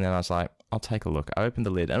 and then I was like, I'll take a look. I opened the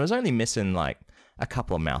lid, and I was only missing like a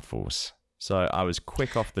couple of mouthfuls. So I was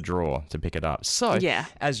quick off the draw to pick it up. So,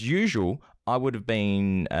 as usual, I would have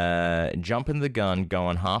been jumping the gun,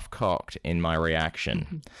 going half-cocked in my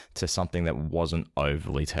reaction to something that wasn't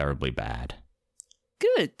overly terribly bad.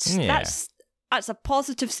 Good. Yeah. That's a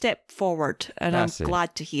positive step forward, and I'm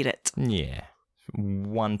glad to hear it. Yeah.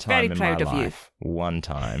 One time Very proud in my of life. One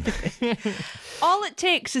time. All it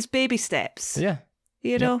takes is baby steps. Yeah.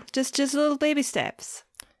 You know, just little baby steps.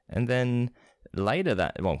 And then later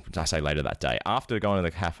that day, after going to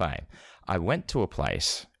the cafe, I went to a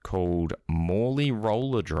place called Morley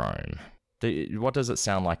Rollerdrome. What does it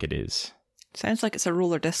sound like it is? Sounds like it's a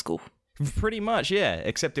roller disco. Pretty much, yeah,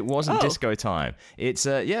 except it wasn't disco time. It's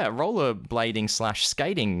a rollerblading /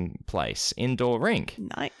 skating place, indoor rink.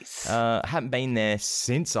 Nice. Haven't been there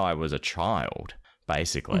since I was a child,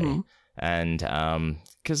 basically. And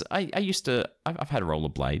because I've had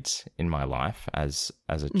rollerblades in my life as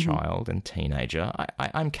a child and teenager.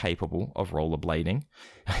 I'm capable of rollerblading.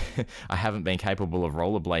 I haven't been capable of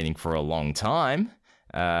rollerblading for a long time.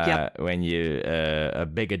 When you're a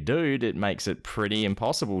bigger dude, it makes it pretty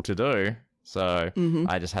impossible to do. So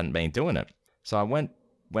I just hadn't been doing it. So I went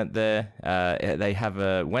there. They have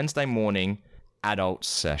a Wednesday morning adult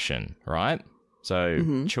session, right?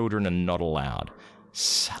 So children are not allowed.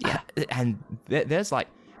 And there's like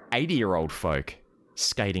 80-year-old folk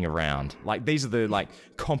skating around. Like, these are the like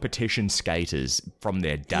competition skaters from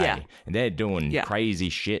their day, and they're doing crazy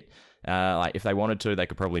shit. Like, if they wanted to, they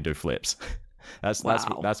could probably do flips. That's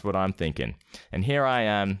what I'm thinking. And here I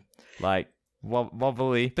am, like,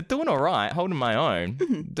 wobbly, but doing all right, holding my own,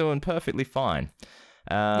 doing perfectly fine.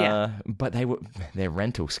 But they're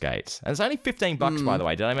rental skates. And it's only $15, by the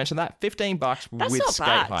way. Did I mention that? $15 with skate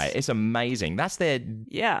hire. It's amazing. That's their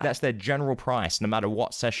general price, no matter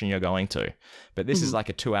what session you're going to. But this is like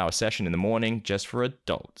a 2-hour session in the morning just for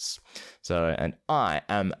adults. So, and I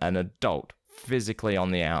am an adult physically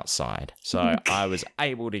on the outside, so I was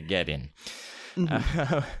able to get in.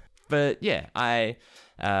 But yeah, I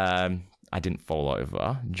didn't fall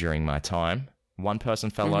over during my time. One person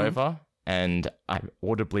fell over, and I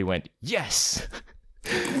audibly went, yes!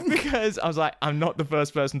 Because I was like, I'm not the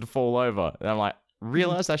first person to fall over. And I'm like,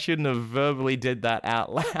 realized I shouldn't have verbally did that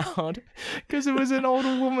out loud, because it was an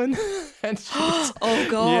older woman. And oh,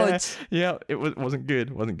 God. Yeah, it wasn't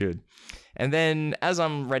good. Wasn't good. And then as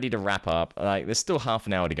I'm ready to wrap up, like, there's still half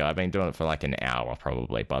an hour to go. I've been doing it for like an hour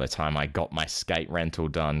probably by the time I got my skate rental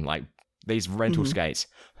done. Like, these rental skates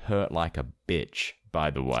hurt like a bitch,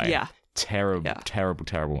 by the way. Yeah.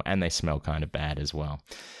 Terrible. And they smell kind of bad as well.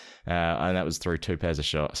 And that was through 2 pairs of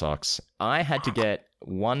socks. I had to get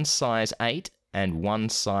one size 8 and one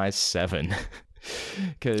size 7.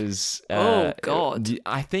 Because oh, God.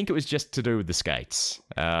 I think it was just to do with the skates,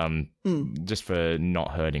 just for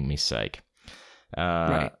not hurting me sake.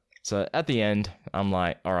 Right. So at the end, I'm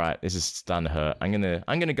like, all right, this is starting to hurt. I'm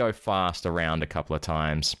gonna go fast around a couple of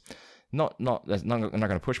times. I'm not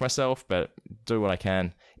gonna push myself, but do what I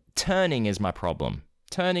can. Turning is my problem.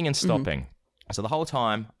 Turning and stopping. So the whole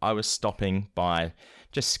time I was stopping by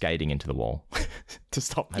just skating into the wall to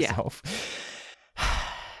stop myself.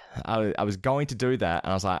 I was going to do that,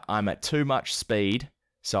 and I was like, I'm at too much speed,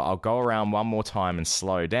 so I'll go around one more time and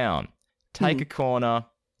slow down. Take a corner,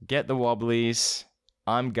 get the wobblies,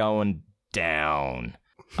 I'm going down.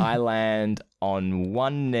 I land on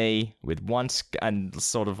one knee with one, and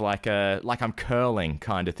sort of like I'm curling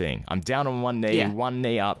kind of thing. I'm down on one knee, one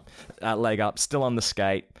knee up, leg up, still on the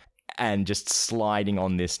skate, and just sliding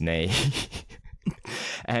on this knee.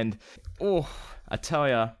 And, I tell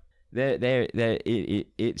ya,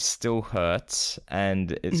 it still hurts,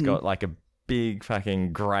 and it's got like a big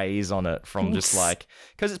fucking graze on it from just like,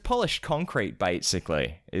 because it's polished concrete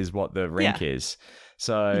basically is what the rink is.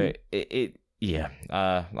 So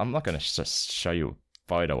I'm not going to just show you a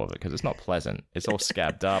photo of it because it's not pleasant. It's all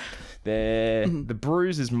scabbed up. The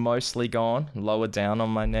bruise is mostly gone, lower down on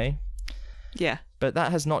my knee. Yeah, but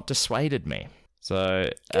that has not dissuaded me. So,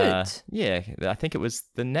 I think it was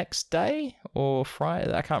the next day or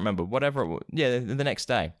Friday. I can't remember. Whatever it was. Yeah, the next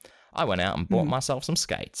day. I went out and bought myself some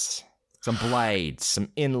skates, some blades, some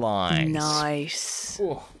inlines. Nice.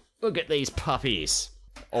 Oh, look at these puppies.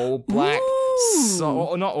 All black.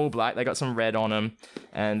 So, not all black. They got some red on them.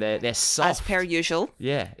 And they're soft. As per usual.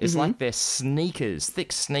 Yeah, it's like they're sneakers,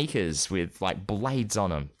 thick sneakers with like blades on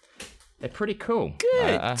them. They're pretty cool.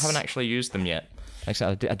 Good. I haven't actually used them yet.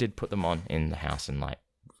 Actually, I did put them on in the house and like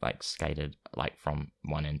skated like from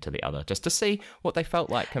one end to the other just to see what they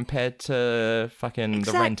felt like compared to fucking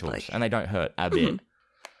the rentals, and they don't hurt a bit.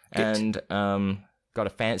 And got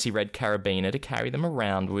a fancy red carabiner to carry them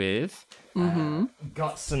around with.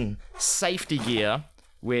 Got some safety gear,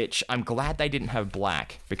 which I'm glad they didn't have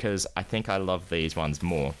black because I think I love these ones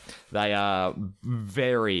more. They are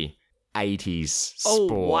very 80s sports.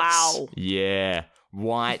 Oh, wow. Yeah.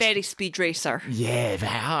 White. Very speed racer. Yeah, they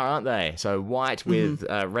are, aren't they? So white with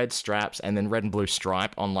red straps and then red and blue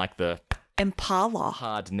stripe on like the Impala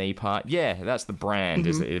hard knee part. Yeah, that's the brand.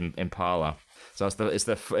 Is Impala. So it's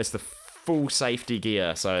the full safety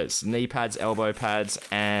gear. So it's knee pads, elbow pads,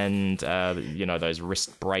 and those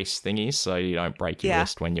wrist brace thingies, so you don't break your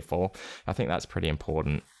wrist when you fall. I think that's pretty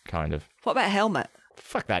important, kind of. What about a helmet?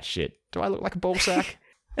 Fuck that shit. Do I look like a ball sack?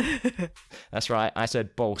 That's right. I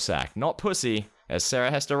said ball sack, not pussy. As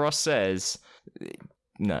Sarah Hester Ross says,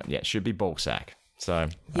 it should be ball sack. So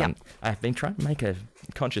I've been trying to make a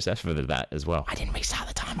conscious effort of that as well. I didn't restart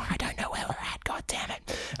the timer. I don't know where we're at. God damn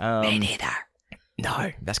it. Me neither.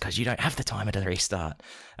 No, that's because you don't have the timer to restart.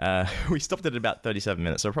 We stopped at about 37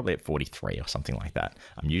 minutes, so we're probably at 43 or something like that.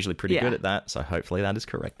 I'm usually pretty good at that, so hopefully that is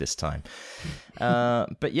correct this time.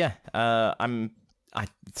 But yeah, I'm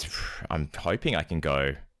hoping I can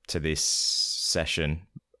go to this session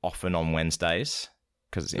often on Wednesdays,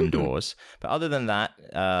 because it's indoors. But other than that,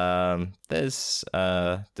 there's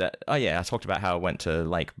I talked about how I went to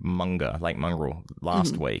Lake Mungrel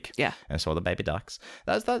last week. Yeah. And saw the baby ducks.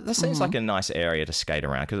 That seems like a nice area to skate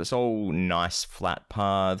around because it's all nice flat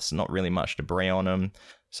paths, not really much debris on them.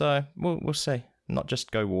 So we'll see. Not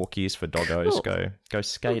just go walkies for doggos, go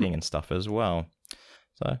skating and stuff as well.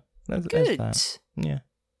 So there's that. Yeah.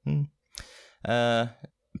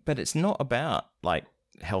 But it's not about like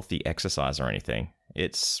healthy exercise or anything.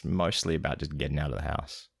 It's mostly about just getting out of the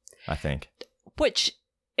house, I think. Which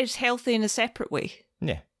is healthy in a separate way.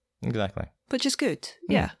 Yeah, exactly. Which is good.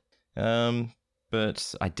 Yeah.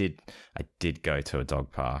 But I did go to a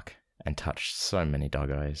dog park and touched so many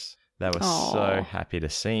doggos. They were so happy to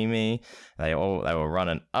see me. They were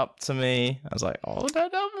running up to me. I was like, "Oh,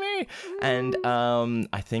 don't help me!" And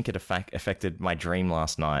I think it affected my dream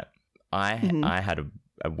last night. I had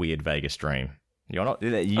a weird Vegas dream. You're not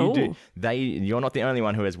You're not the only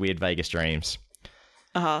one who has weird Vegas dreams.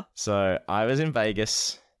 So I was in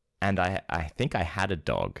Vegas, and I think I had a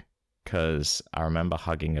dog because I remember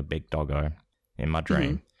hugging a big doggo in my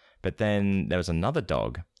dream. But then there was another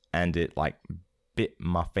dog, and it like bit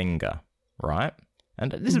my finger, right?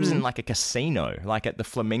 And this was in like a casino, like at the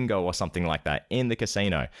Flamingo or something like that, in the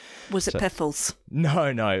casino. Was it Piffles? No,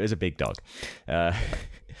 it was a big dog.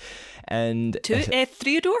 And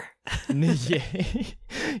Theodore? Yeah,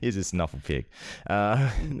 he's a snuffle pig.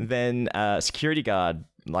 Then security guard,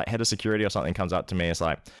 like head of security or something, comes up to me. It's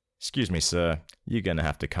like, "Excuse me, sir, you're gonna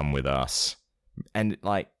have to come with us." And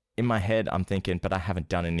like in my head, I'm thinking, but I haven't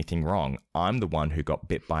done anything wrong. I'm the one who got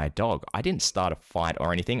bit by a dog. I didn't start a fight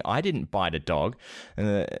or anything. I didn't bite a dog,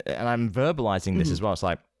 and I'm verbalizing this as well. It's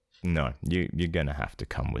like, no, you're gonna have to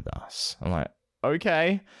come with us. I'm like,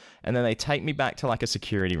 okay. And then they take me back to like a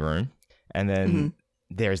security room, and then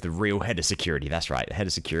there's the real head of security. That's right, the head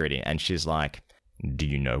of security. And she's like, "Do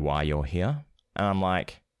you know why you're here?" And I'm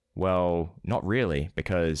like, "Well, not really,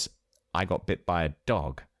 because I got bit by a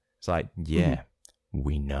dog." It's like, "Yeah,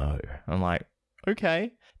 we know." I'm like,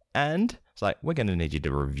 "Okay." And it's like, "We're going to need you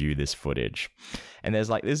to review this footage." And there's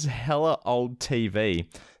like this hella old TV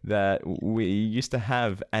that we used to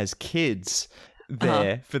have as kids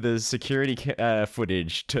there for the security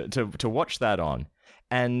footage to watch that on.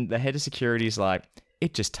 And the head of security's like,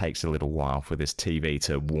 "It just takes a little while for this TV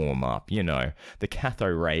to warm up. You know, the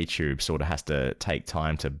cathode ray tube sort of has to take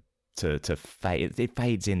time to fade. It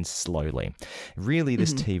fades in slowly. Really,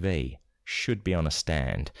 this TV should be on a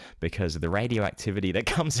stand because the radioactivity that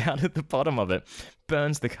comes out at the bottom of it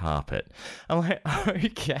burns the carpet." I'm like,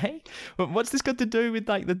 "Okay, but what's this got to do with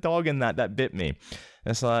like the dog and that bit me?"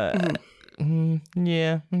 It's like,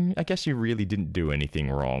 yeah, I guess you really didn't do anything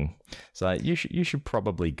wrong. So you should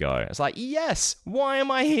probably go. It's like, yes, why am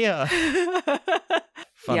I here? Fun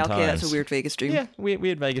yeah, okay, times. that's a weird Vegas dream. Yeah,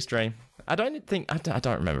 weird Vegas dream. I don't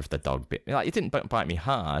remember if the dog bit me. Like, it didn't bite me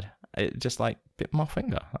hard. It just like bit my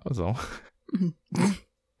finger. That was all.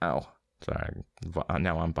 Ow. Sorry.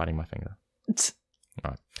 Now I'm biting my finger.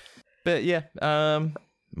 Right. But yeah, I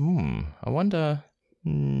wonder.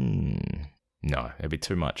 No, it'd be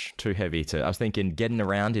too much, too heavy to. I was thinking getting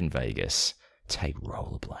around in Vegas, take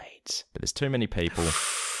rollerblades, but there's too many people,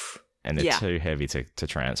 and they're too heavy to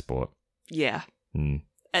transport. Yeah,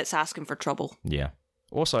 it's asking for trouble. Yeah.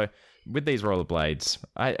 Also, with these rollerblades,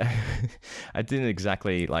 I didn't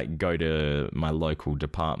exactly like go to my local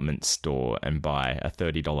department store and buy a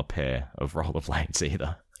 $30 pair of rollerblades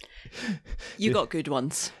either. You got good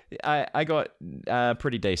ones. I got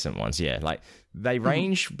pretty decent ones. Yeah, like they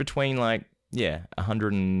range between like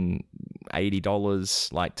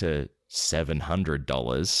 $180 like to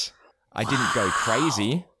 $700. I didn't go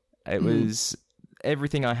crazy. It was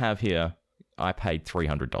everything I have here. I paid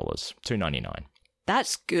 $300, $299.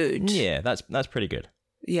 That's good. Yeah, that's pretty good.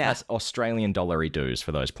 Yeah, that's Australian dollar-y dues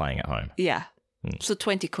for those playing at home. Yeah, so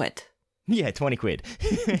 20 quid. Yeah, 20 quid.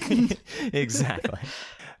 Exactly.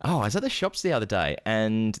 Oh, I was at the shops the other day,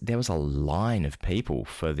 and there was a line of people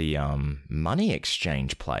for the money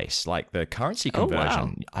exchange place, like the currency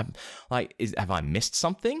conversion. Oh, wow. Have I missed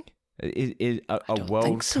something? Is a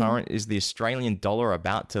world current? Is the Australian dollar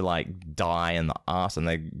about to like die in the arse, and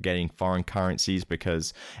they're getting foreign currencies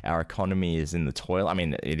because our economy is in the toilet? I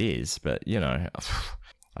mean, it is, but you know,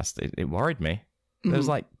 it worried me. There was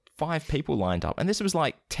like 5 people lined up, and this was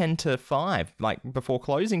like 10 to 5, like before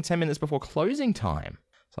closing, 10 minutes before closing time.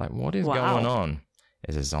 It's like, what is going on?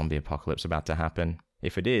 Is a zombie apocalypse about to happen?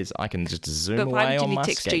 If it is, I can just zoom away on my skates. But why would you need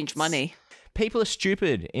to exchange money? People are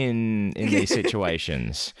stupid in these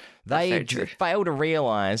situations. They fail to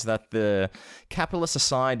realize that the capitalist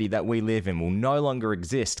society that we live in will no longer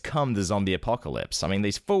exist come the zombie apocalypse. I mean,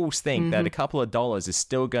 these fools think that a couple of dollars is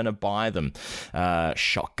still going to buy them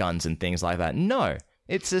shotguns and things like that. No,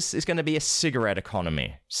 it's going to be a cigarette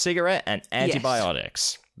economy. Cigarette and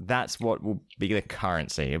antibiotics. That's what will be the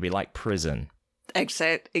currency. It'll be like prison.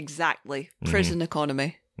 Exactly. Prison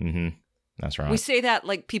economy. Mm-hmm. That's right. We say that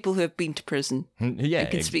like people who have been to prison. Yeah,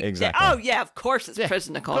 can speak. exactly. Oh, yeah, of course it's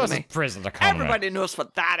prison economy. Of course it's prison economy. Everybody knows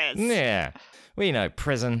what that is. Yeah. We know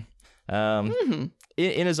prison. In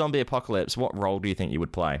a zombie apocalypse, what role do you think you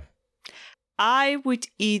would play? I would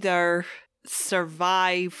either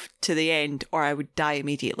survive to the end or I would die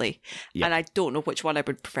immediately. Yeah. And I don't know which one I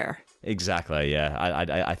would prefer. Exactly, yeah.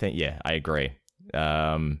 I think, I agree.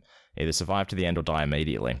 Either survive to the end or die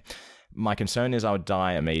immediately. My concern is I would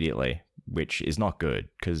die immediately, which is not good,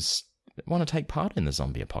 because I want to take part in the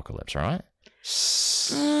zombie apocalypse, right?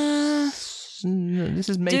 This is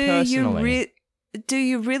me personally. Do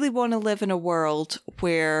you really want to live in a world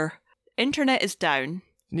where internet is down?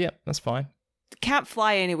 Yep, that's fine. Can't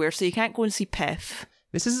fly anywhere, so you can't go and see Piff.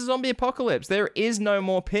 This is a zombie apocalypse. There is no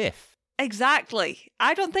more Piff. Exactly.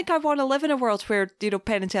 I don't think I want to live in a world where,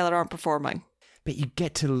 Penn and Teller aren't performing. But you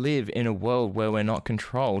get to live in a world where we're not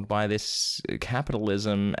controlled by this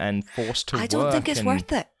capitalism and forced to work. I don't think it's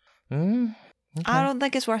worth it. Okay. I don't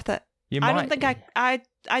think it's worth it. I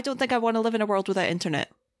don't think I want to live in a world without internet.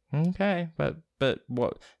 Okay, but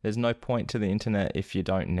what? There's no point to the internet if you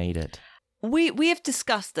don't need it. We have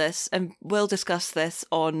discussed this, and we'll discuss this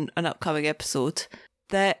on an upcoming episode,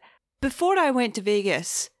 that before I went to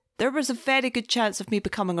Vegas, there was a very good chance of me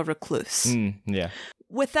becoming a recluse. Yeah.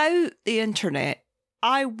 Without the internet,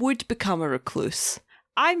 I would become a recluse.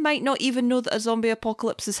 I might not even know that a zombie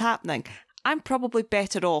apocalypse is happening. I'm probably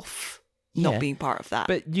better off not being part of that.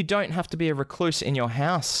 But you don't have to be a recluse in your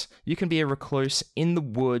house. You can be a recluse in the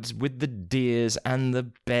woods with the deers and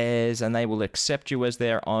the bears, and they will accept you as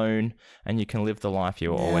their own, and you can live the life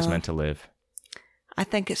you were always meant to live. I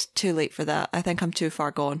think it's too late for that. I think I'm too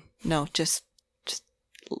far gone. No, just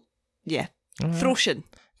Throtion.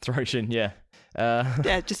 Throtion, yeah.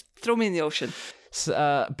 Just throw me in the ocean.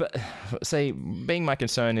 But see, being my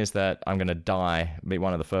concern is that I'm going to die, be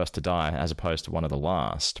one of the first to die, as opposed to one of the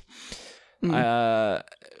last. I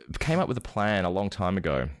came up with a plan a long time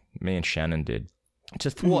ago, me and Shannon did, to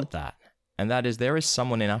thwart that. And that is, there is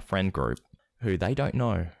someone in our friend group who they don't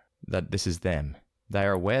know that this is them. They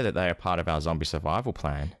are aware that they are part of our zombie survival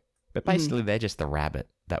plan, but basically they're just the rabbit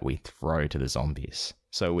that we throw to the zombies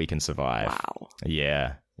so we can survive. Wow.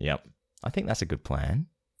 Yeah, yep. I think that's a good plan.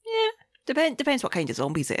 Yeah, depends what kind of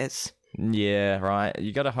zombies it is. Yeah, right.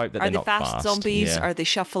 You got to hope that they're not fast. Are they fast zombies? Yeah. Are they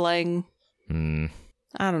shuffling?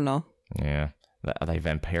 I don't know. Yeah. Are they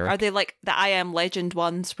vampiric? Are they like the I Am Legend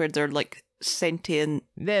ones where they're like sentient?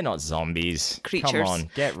 They're not zombies. Creatures. Come on,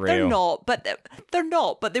 get real. They're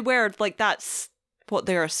not, but they were like, that's what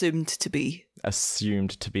they're assumed to be.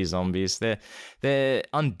 Assumed to be zombies. They're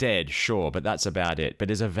undead, sure, but that's about it.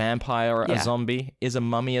 But is a vampire a zombie? Is a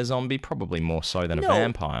mummy a zombie? Probably more so than a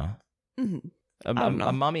vampire. Mm-hmm.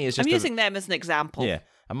 A mummy is just... I'm using them as an example. Yeah.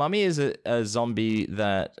 A mummy is a zombie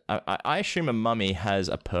that... I assume a mummy has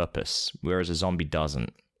a purpose, whereas a zombie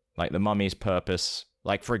doesn't. Like, the mummy's purpose...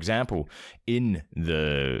 Like, for example, in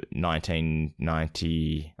the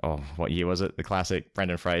 1990... Oh, what year was it? The classic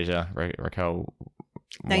Brendan Fraser, Raquel...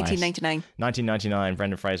 1999. 1999,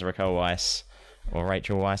 Brendan Fraser, Raquel Weisz, or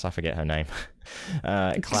Rachel Weisz, I forget her name.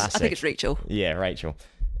 Classic. I think it's Rachel. Yeah, Rachel.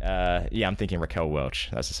 I'm thinking Raquel Welch.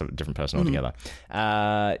 That's a different person altogether.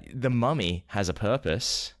 The mummy has a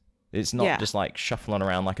purpose. It's not just like shuffling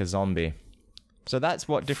around like a zombie. So that's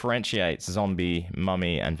what differentiates zombie,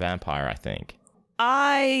 mummy, and vampire, I think.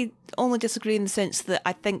 I only disagree in the sense that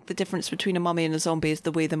I think the difference between a mummy and a zombie is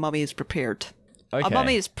the way the mummy is prepared. Okay. A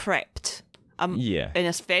mummy is prepped. In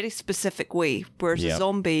a very specific way, whereas a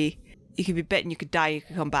zombie, you could be bitten, you could die, you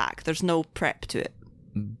could come back. There's no prep to it.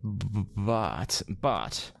 But,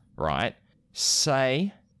 right,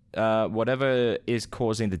 say whatever is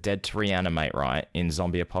causing the dead to reanimate, right, in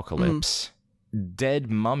zombie apocalypse,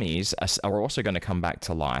 dead mummies are also going to come back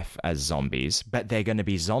to life as zombies, but they're going to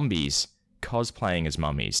be zombies cosplaying as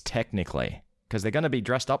mummies, technically. Because they're going to be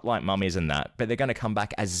dressed up like mummies and that, but they're going to come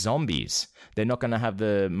back as zombies. They're not going to have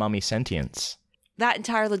the mummy sentience. That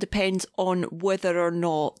entirely depends on whether or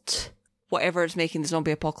not whatever is making the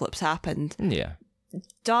zombie apocalypse happen. Yeah.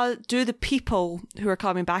 Do the people who are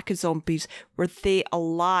coming back as zombies, were they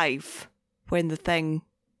alive when the thing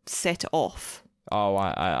set it off? Oh,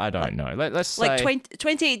 I don't know. Let's say... Like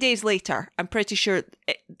 28 days later, I'm pretty sure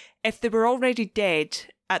if they were already dead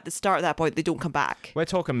at the start of that point, they don't come back. We're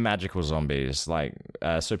talking magical zombies, like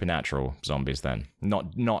supernatural zombies then.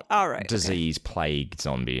 Not disease-plagued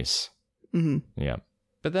zombies. Mm-hmm. Yeah.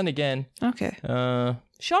 But then again... Okay.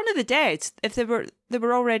 Shaun of the Dead, if they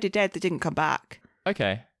were already dead, they didn't come back.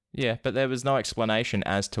 Okay. Yeah, but there was no explanation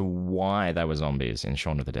as to why they were zombies in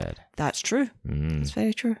Shaun of the Dead. That's true. That's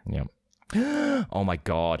very true. Yep. Oh my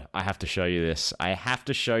god, I have to show you this.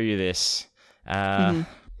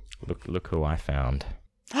 Look who I found.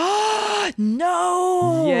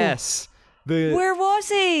 No! Yes. Where was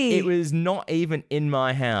he? It was not even in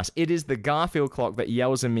my house. It is the Garfield clock that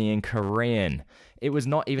yells at me in Korean. It was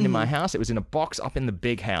not even in my house. It was in a box up in the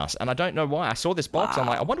big house. And I don't know why. I saw this box. Wow. I'm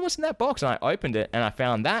like, I wonder what's in that box. And I opened it and I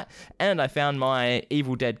found that. And I found my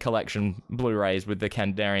Evil Dead collection Blu-rays with the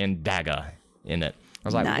Kandarian dagger in it. I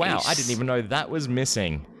was like, wow, I didn't even know that was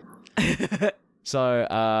missing. So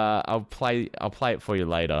I'll play it for you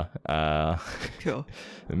later. Cool.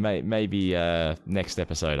 Maybe next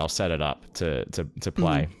episode I'll set it up to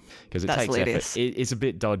play because it takes hilarious. effort. It's a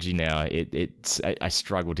bit dodgy now. I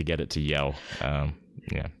struggle to get it to yell.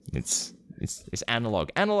 Yeah, it's analog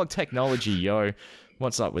technology, yo.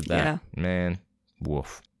 What's up with that, man?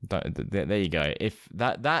 Woof. There you go. If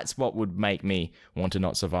that's what would make me want to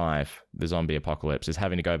not survive the zombie apocalypse is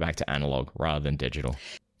having to go back to analog rather than digital.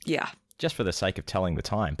 Yeah. Just for the sake of telling the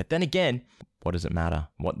time. But then again, what does it matter?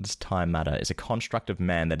 What does time matter? It's a construct of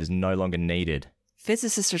man that is no longer needed.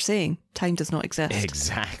 Physicists are saying time does not exist.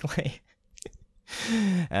 Exactly.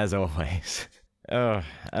 As always. Oh,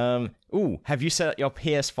 have you set your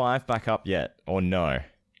PS5 back up yet, or no?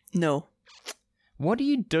 No. What do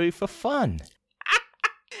you do for fun?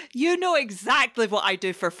 You know exactly what I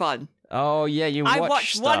do for fun. Oh, yeah, I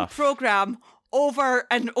watch stuff. one program over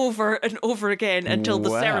and over and over again until the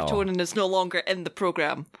serotonin is no longer in the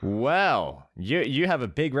program. Well, you have a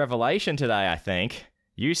big revelation today, I think.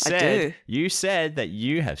 You said that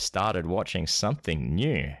you have started watching something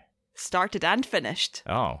new. Started and finished.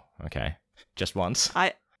 Oh, okay. Just once?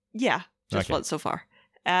 Just once so far.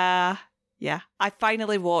 I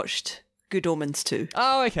finally watched Good Omens 2.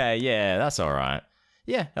 Oh, okay. Yeah, that's all right.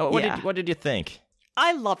 Yeah. What did you think?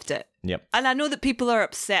 I loved it. Yep. And I know that people are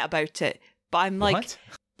upset about it, but I'm like, what?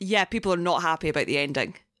 Yeah, people are not happy about the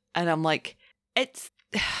ending. And I'm like, it's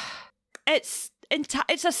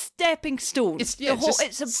a stepping stone. It's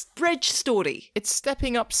a bridge story. It's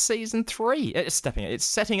stepping up season 3. It's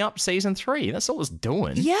setting up season 3. That's all it's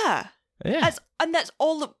doing. Yeah. Yeah.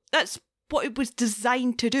 That's what it was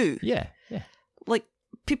designed to do. Yeah. Like,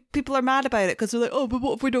 people are mad about it because they're like, oh, but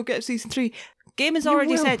what if we don't get season 3? Game has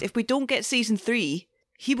already said if we don't get season 3,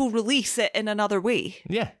 he will release it in another way.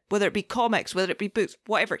 Yeah. Whether it be comics, whether it be books,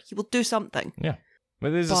 whatever. He will do something. Yeah.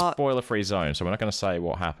 Well, this is a spoiler-free zone, so we're not going to say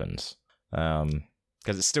what happens.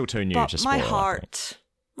 Because it's still too new to spoil.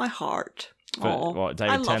 My heart. For, what,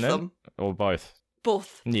 David Tennant? Or both?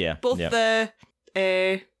 Both. Yeah. Both the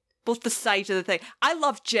side of the thing. I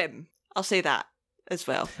love Jim. I'll say that as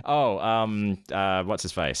well. Oh, what's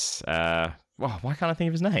his face? Why can't I think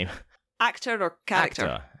of his name? Actor or character?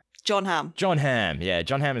 Actor. John Hamm. John Hamm. Yeah,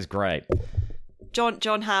 John Hamm is great.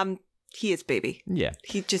 John Hamm, he is baby. Yeah.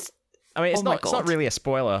 He just... I mean, it's not really a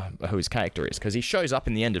spoiler who his character is, because he shows up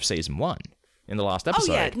in the end of season 1, in the last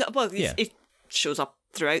episode. Oh, yeah. It shows up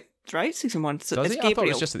throughout season 1. So Does it's he? Gabriel. I thought it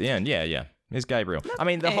was just at the end. Yeah. It's Gabriel. I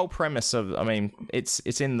mean, the whole premise of... I mean, it's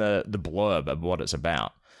in the blurb of what it's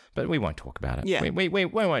about, but we won't talk about it. Yeah. We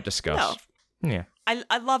won't discuss. No. Yeah.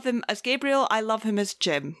 I love him as Gabriel. I love him as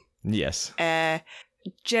Jim. Yes.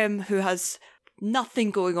 Jim, who has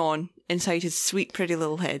nothing going on inside his sweet, pretty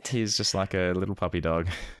little head. He's just like a little puppy dog.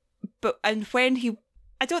 And when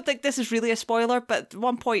I don't think this is really a spoiler, but at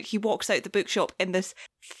one point he walks out the bookshop in this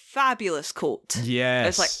fabulous coat.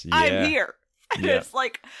 Yes. It's like, I'm here. And it's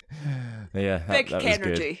like, big that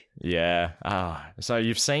energy. Yeah. So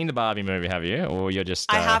you've seen the Barbie movie, have you? Or you're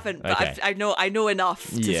just... I haven't, but okay. I know enough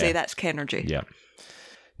to say that's Kenergy. Yeah.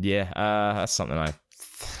 Yeah, that's something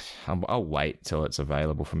I'll wait till it's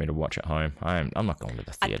available for me to watch at home. I'm not going to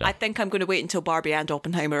the theatre. I think I'm going to wait until Barbie and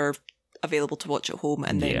Oppenheimer are available to watch at home,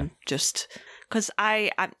 and then just... Because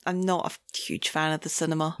I'm not a huge fan of the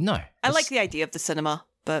cinema. No. I like the idea of the cinema,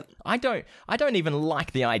 but... I don't even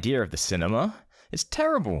like the idea of the cinema. It's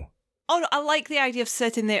terrible. Oh, no, I like the idea of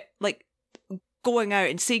sitting there, like, going out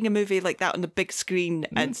and seeing a movie like that on the big screen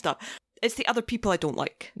and stuff. It's the other people I don't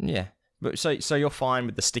like. Yeah. But so you're fine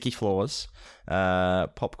with the sticky floors,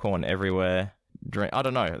 popcorn everywhere, drink. I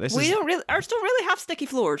don't know. Ours don't really have sticky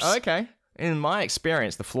floors. Okay. In my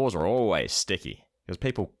experience, the floors are always sticky. because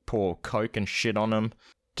people pour Coke and shit on them.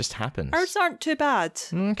 Just happens. Ours aren't too bad.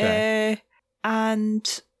 Okay.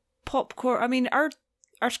 And popcorn. I mean, our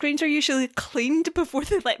screens are usually cleaned before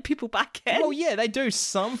they let people back in. Well, yeah, they do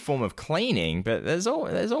some form of cleaning, but there's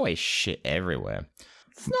always shit everywhere.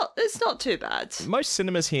 It's not too bad. Most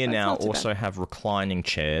cinemas here now also have reclining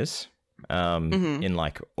chairs. In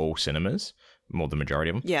like all cinemas, more the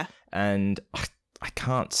majority of them. Yeah. And I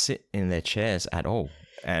can't sit in their chairs at all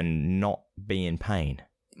and not be in pain.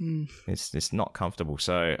 It's not comfortable.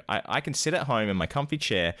 So I can sit at home in my comfy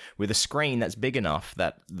chair with a screen that's big enough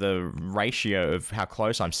that the ratio of how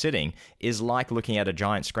close I'm sitting is like looking at a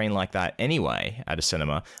giant screen like that anyway at a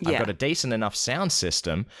cinema. Yeah. I've got a decent enough sound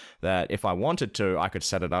system that if I wanted to, I could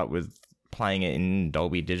set it up with playing it in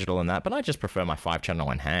Dolby Digital and that, but I just prefer my 5-channel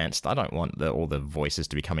enhanced. I don't want all the voices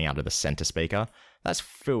to be coming out of the center speaker. That's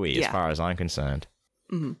phooey as far as I'm concerned.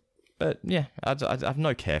 Mm-hmm. But yeah, I have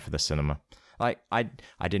no care for the cinema. Like, I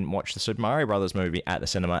didn't watch the Super Mario Brothers movie at the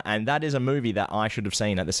cinema, and that is a movie that I should have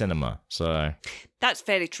seen at the cinema. So that's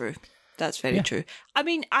very true. That's very true. I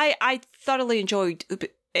mean, I thoroughly enjoyed,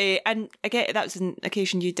 and again, that was an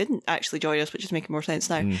occasion you didn't actually join us, which is making more sense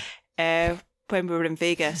now. When we were in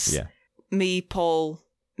Vegas, me, Paul,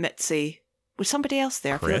 Mitzi, was somebody else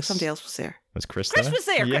there? Chris? I feel like somebody else was there. Was Chris there? there? Chris was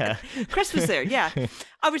there. Yeah. Chris was there. Yeah.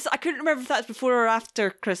 I couldn't remember if that's before or after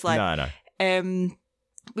Chris left. No.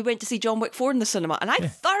 We went to see John Wick 4 in the cinema, and I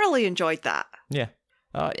thoroughly enjoyed that. Yeah.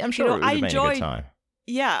 I'm sure it would have been a good time.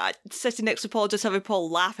 Yeah, sitting next to Paul, just having Paul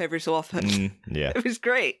laugh every so often. Yeah. It was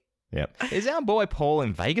great. Yep. Is our boy Paul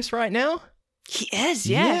in Vegas right now? He is,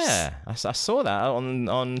 yes. Yeah. I saw that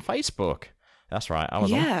on Facebook. That's right. I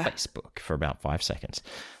was on Facebook for about 5 seconds.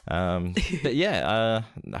 But yeah,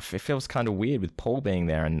 it feels kind of weird with Paul being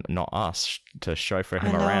there and not us to chauffeur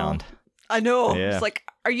him around. I know. Yeah. It's like,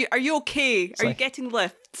 are you okay? Are you getting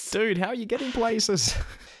lifts? Dude, how are you getting places?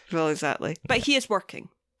 Well, exactly. But he is working.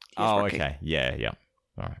 Okay. Yeah.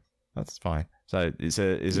 All right. That's fine. So is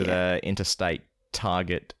it a interstate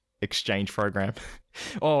target exchange program?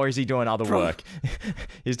 Or is he doing other work?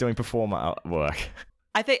 He's doing performer work.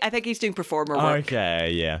 I think he's doing performer work.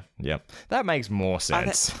 Okay, yeah. That makes more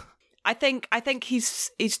sense. I think he's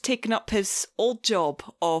taken up his old job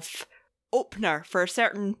of opener for a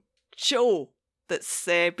certain show that's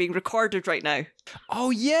being recorded right now. Oh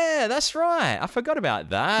yeah, that's right. I forgot about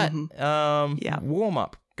that.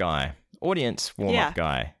 Warm-up guy. Audience warm-up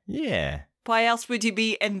guy. Yeah. Why else would he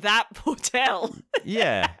be in that hotel?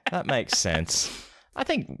 Yeah, that makes sense. I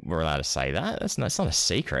think we're allowed to say that. That's not a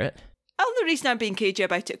secret. The reason I'm being cagey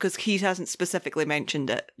about it because he hasn't specifically mentioned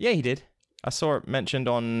it. Yeah, he did. I saw it mentioned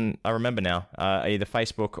on, I remember now, either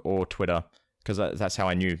Facebook or Twitter, because that's how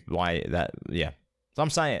I knew why that, yeah. So I'm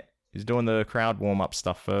saying it. He's doing the crowd warm-up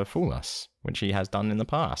stuff for Fool Us, which he has done in the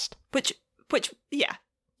past. Which, yeah.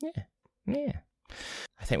 Yeah.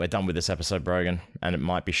 I think we're done with this episode, Brogan, and it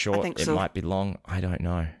might be short, I think so. It might be long, I don't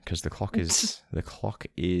know, because the clock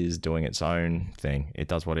is doing its own thing. It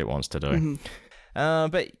does what it wants to do. Mm-hmm.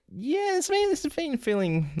 But yeah, this has been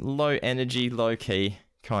feeling low energy, low key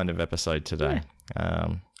kind of episode today.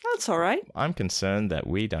 Yeah. That's all right. I'm concerned that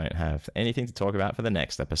we don't have anything to talk about for the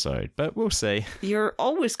next episode, but we'll see. You're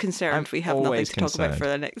always concerned we have nothing to talk about for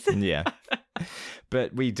the next. Yeah.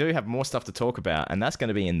 But we do have more stuff to talk about, and that's going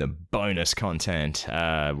to be in the bonus content,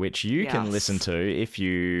 which you can listen to if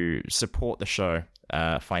you support the show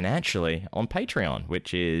financially on Patreon,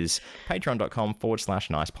 which is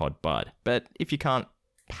patreon.com/nicepodbud. But if you can't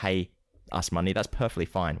pay us money, that's perfectly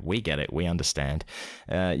fine. We get it. We understand.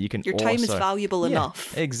 You can. Your time is valuable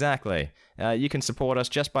enough. Exactly. You can support us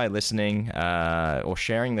just by listening or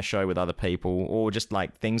sharing the show with other people, or just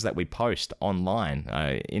like things that we post online.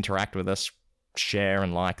 Interact with us, share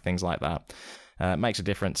and like things like that. It makes a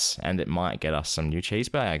difference, and it might get us some new cheese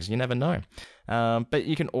bags. You never know. But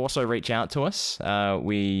you can also reach out to us.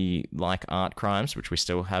 We like art crimes, which we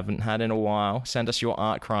still haven't had in a while. Send us your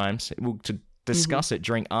art crimes. We'll discuss it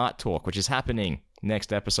during Art Talk, which is happening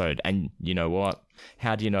next episode. And you know what?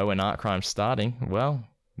 How do you know when art crime's starting? Well,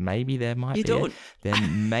 maybe there might be. Don't.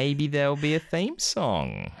 Then maybe there'll be a theme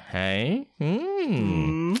song. Hey?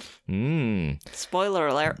 Spoiler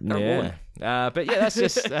alert. Or but yeah, that's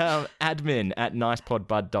just admin at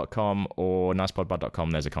nicepodbud.com or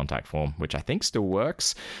nicepodbud.com. There's a contact form, which I think still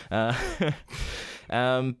works. But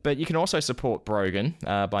you can also support Brogan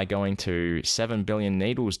by going to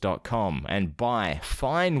 7billionneedles.com and buy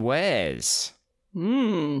fine wares.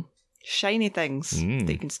 Shiny things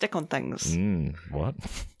that you can stick on things. What?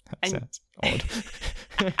 That sounds odd.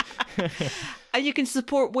 And you can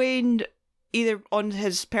support Wayne either on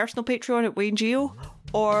his personal Patreon at Wayne Geo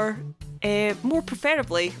or more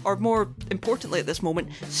preferably, or more importantly at this moment,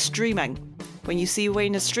 streaming. When you see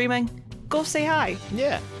Wayne is streaming, go say hi.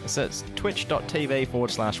 Yeah, so it's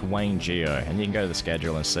twitch.tv/Wayne Geo, and you can go to the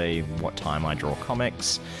schedule and see what time I draw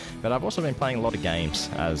comics. But I've also been playing a lot of games,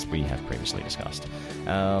 as we have previously discussed.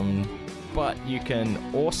 But you can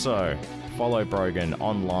also follow Brogan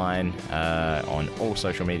online on all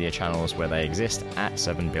social media channels where they exist at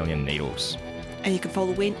 7 Billion Needles. And you can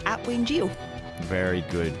follow Wayne at Wayne Geo. Very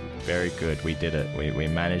good. Very good. We did it. We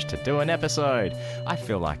managed to do an episode. I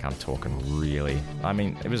feel like I'm talking really... I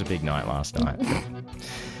mean, it was a big night last night.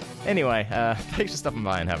 Anyway, thanks for stopping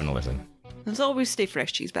by and having a listen. As always, stay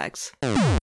fresh, cheese bags.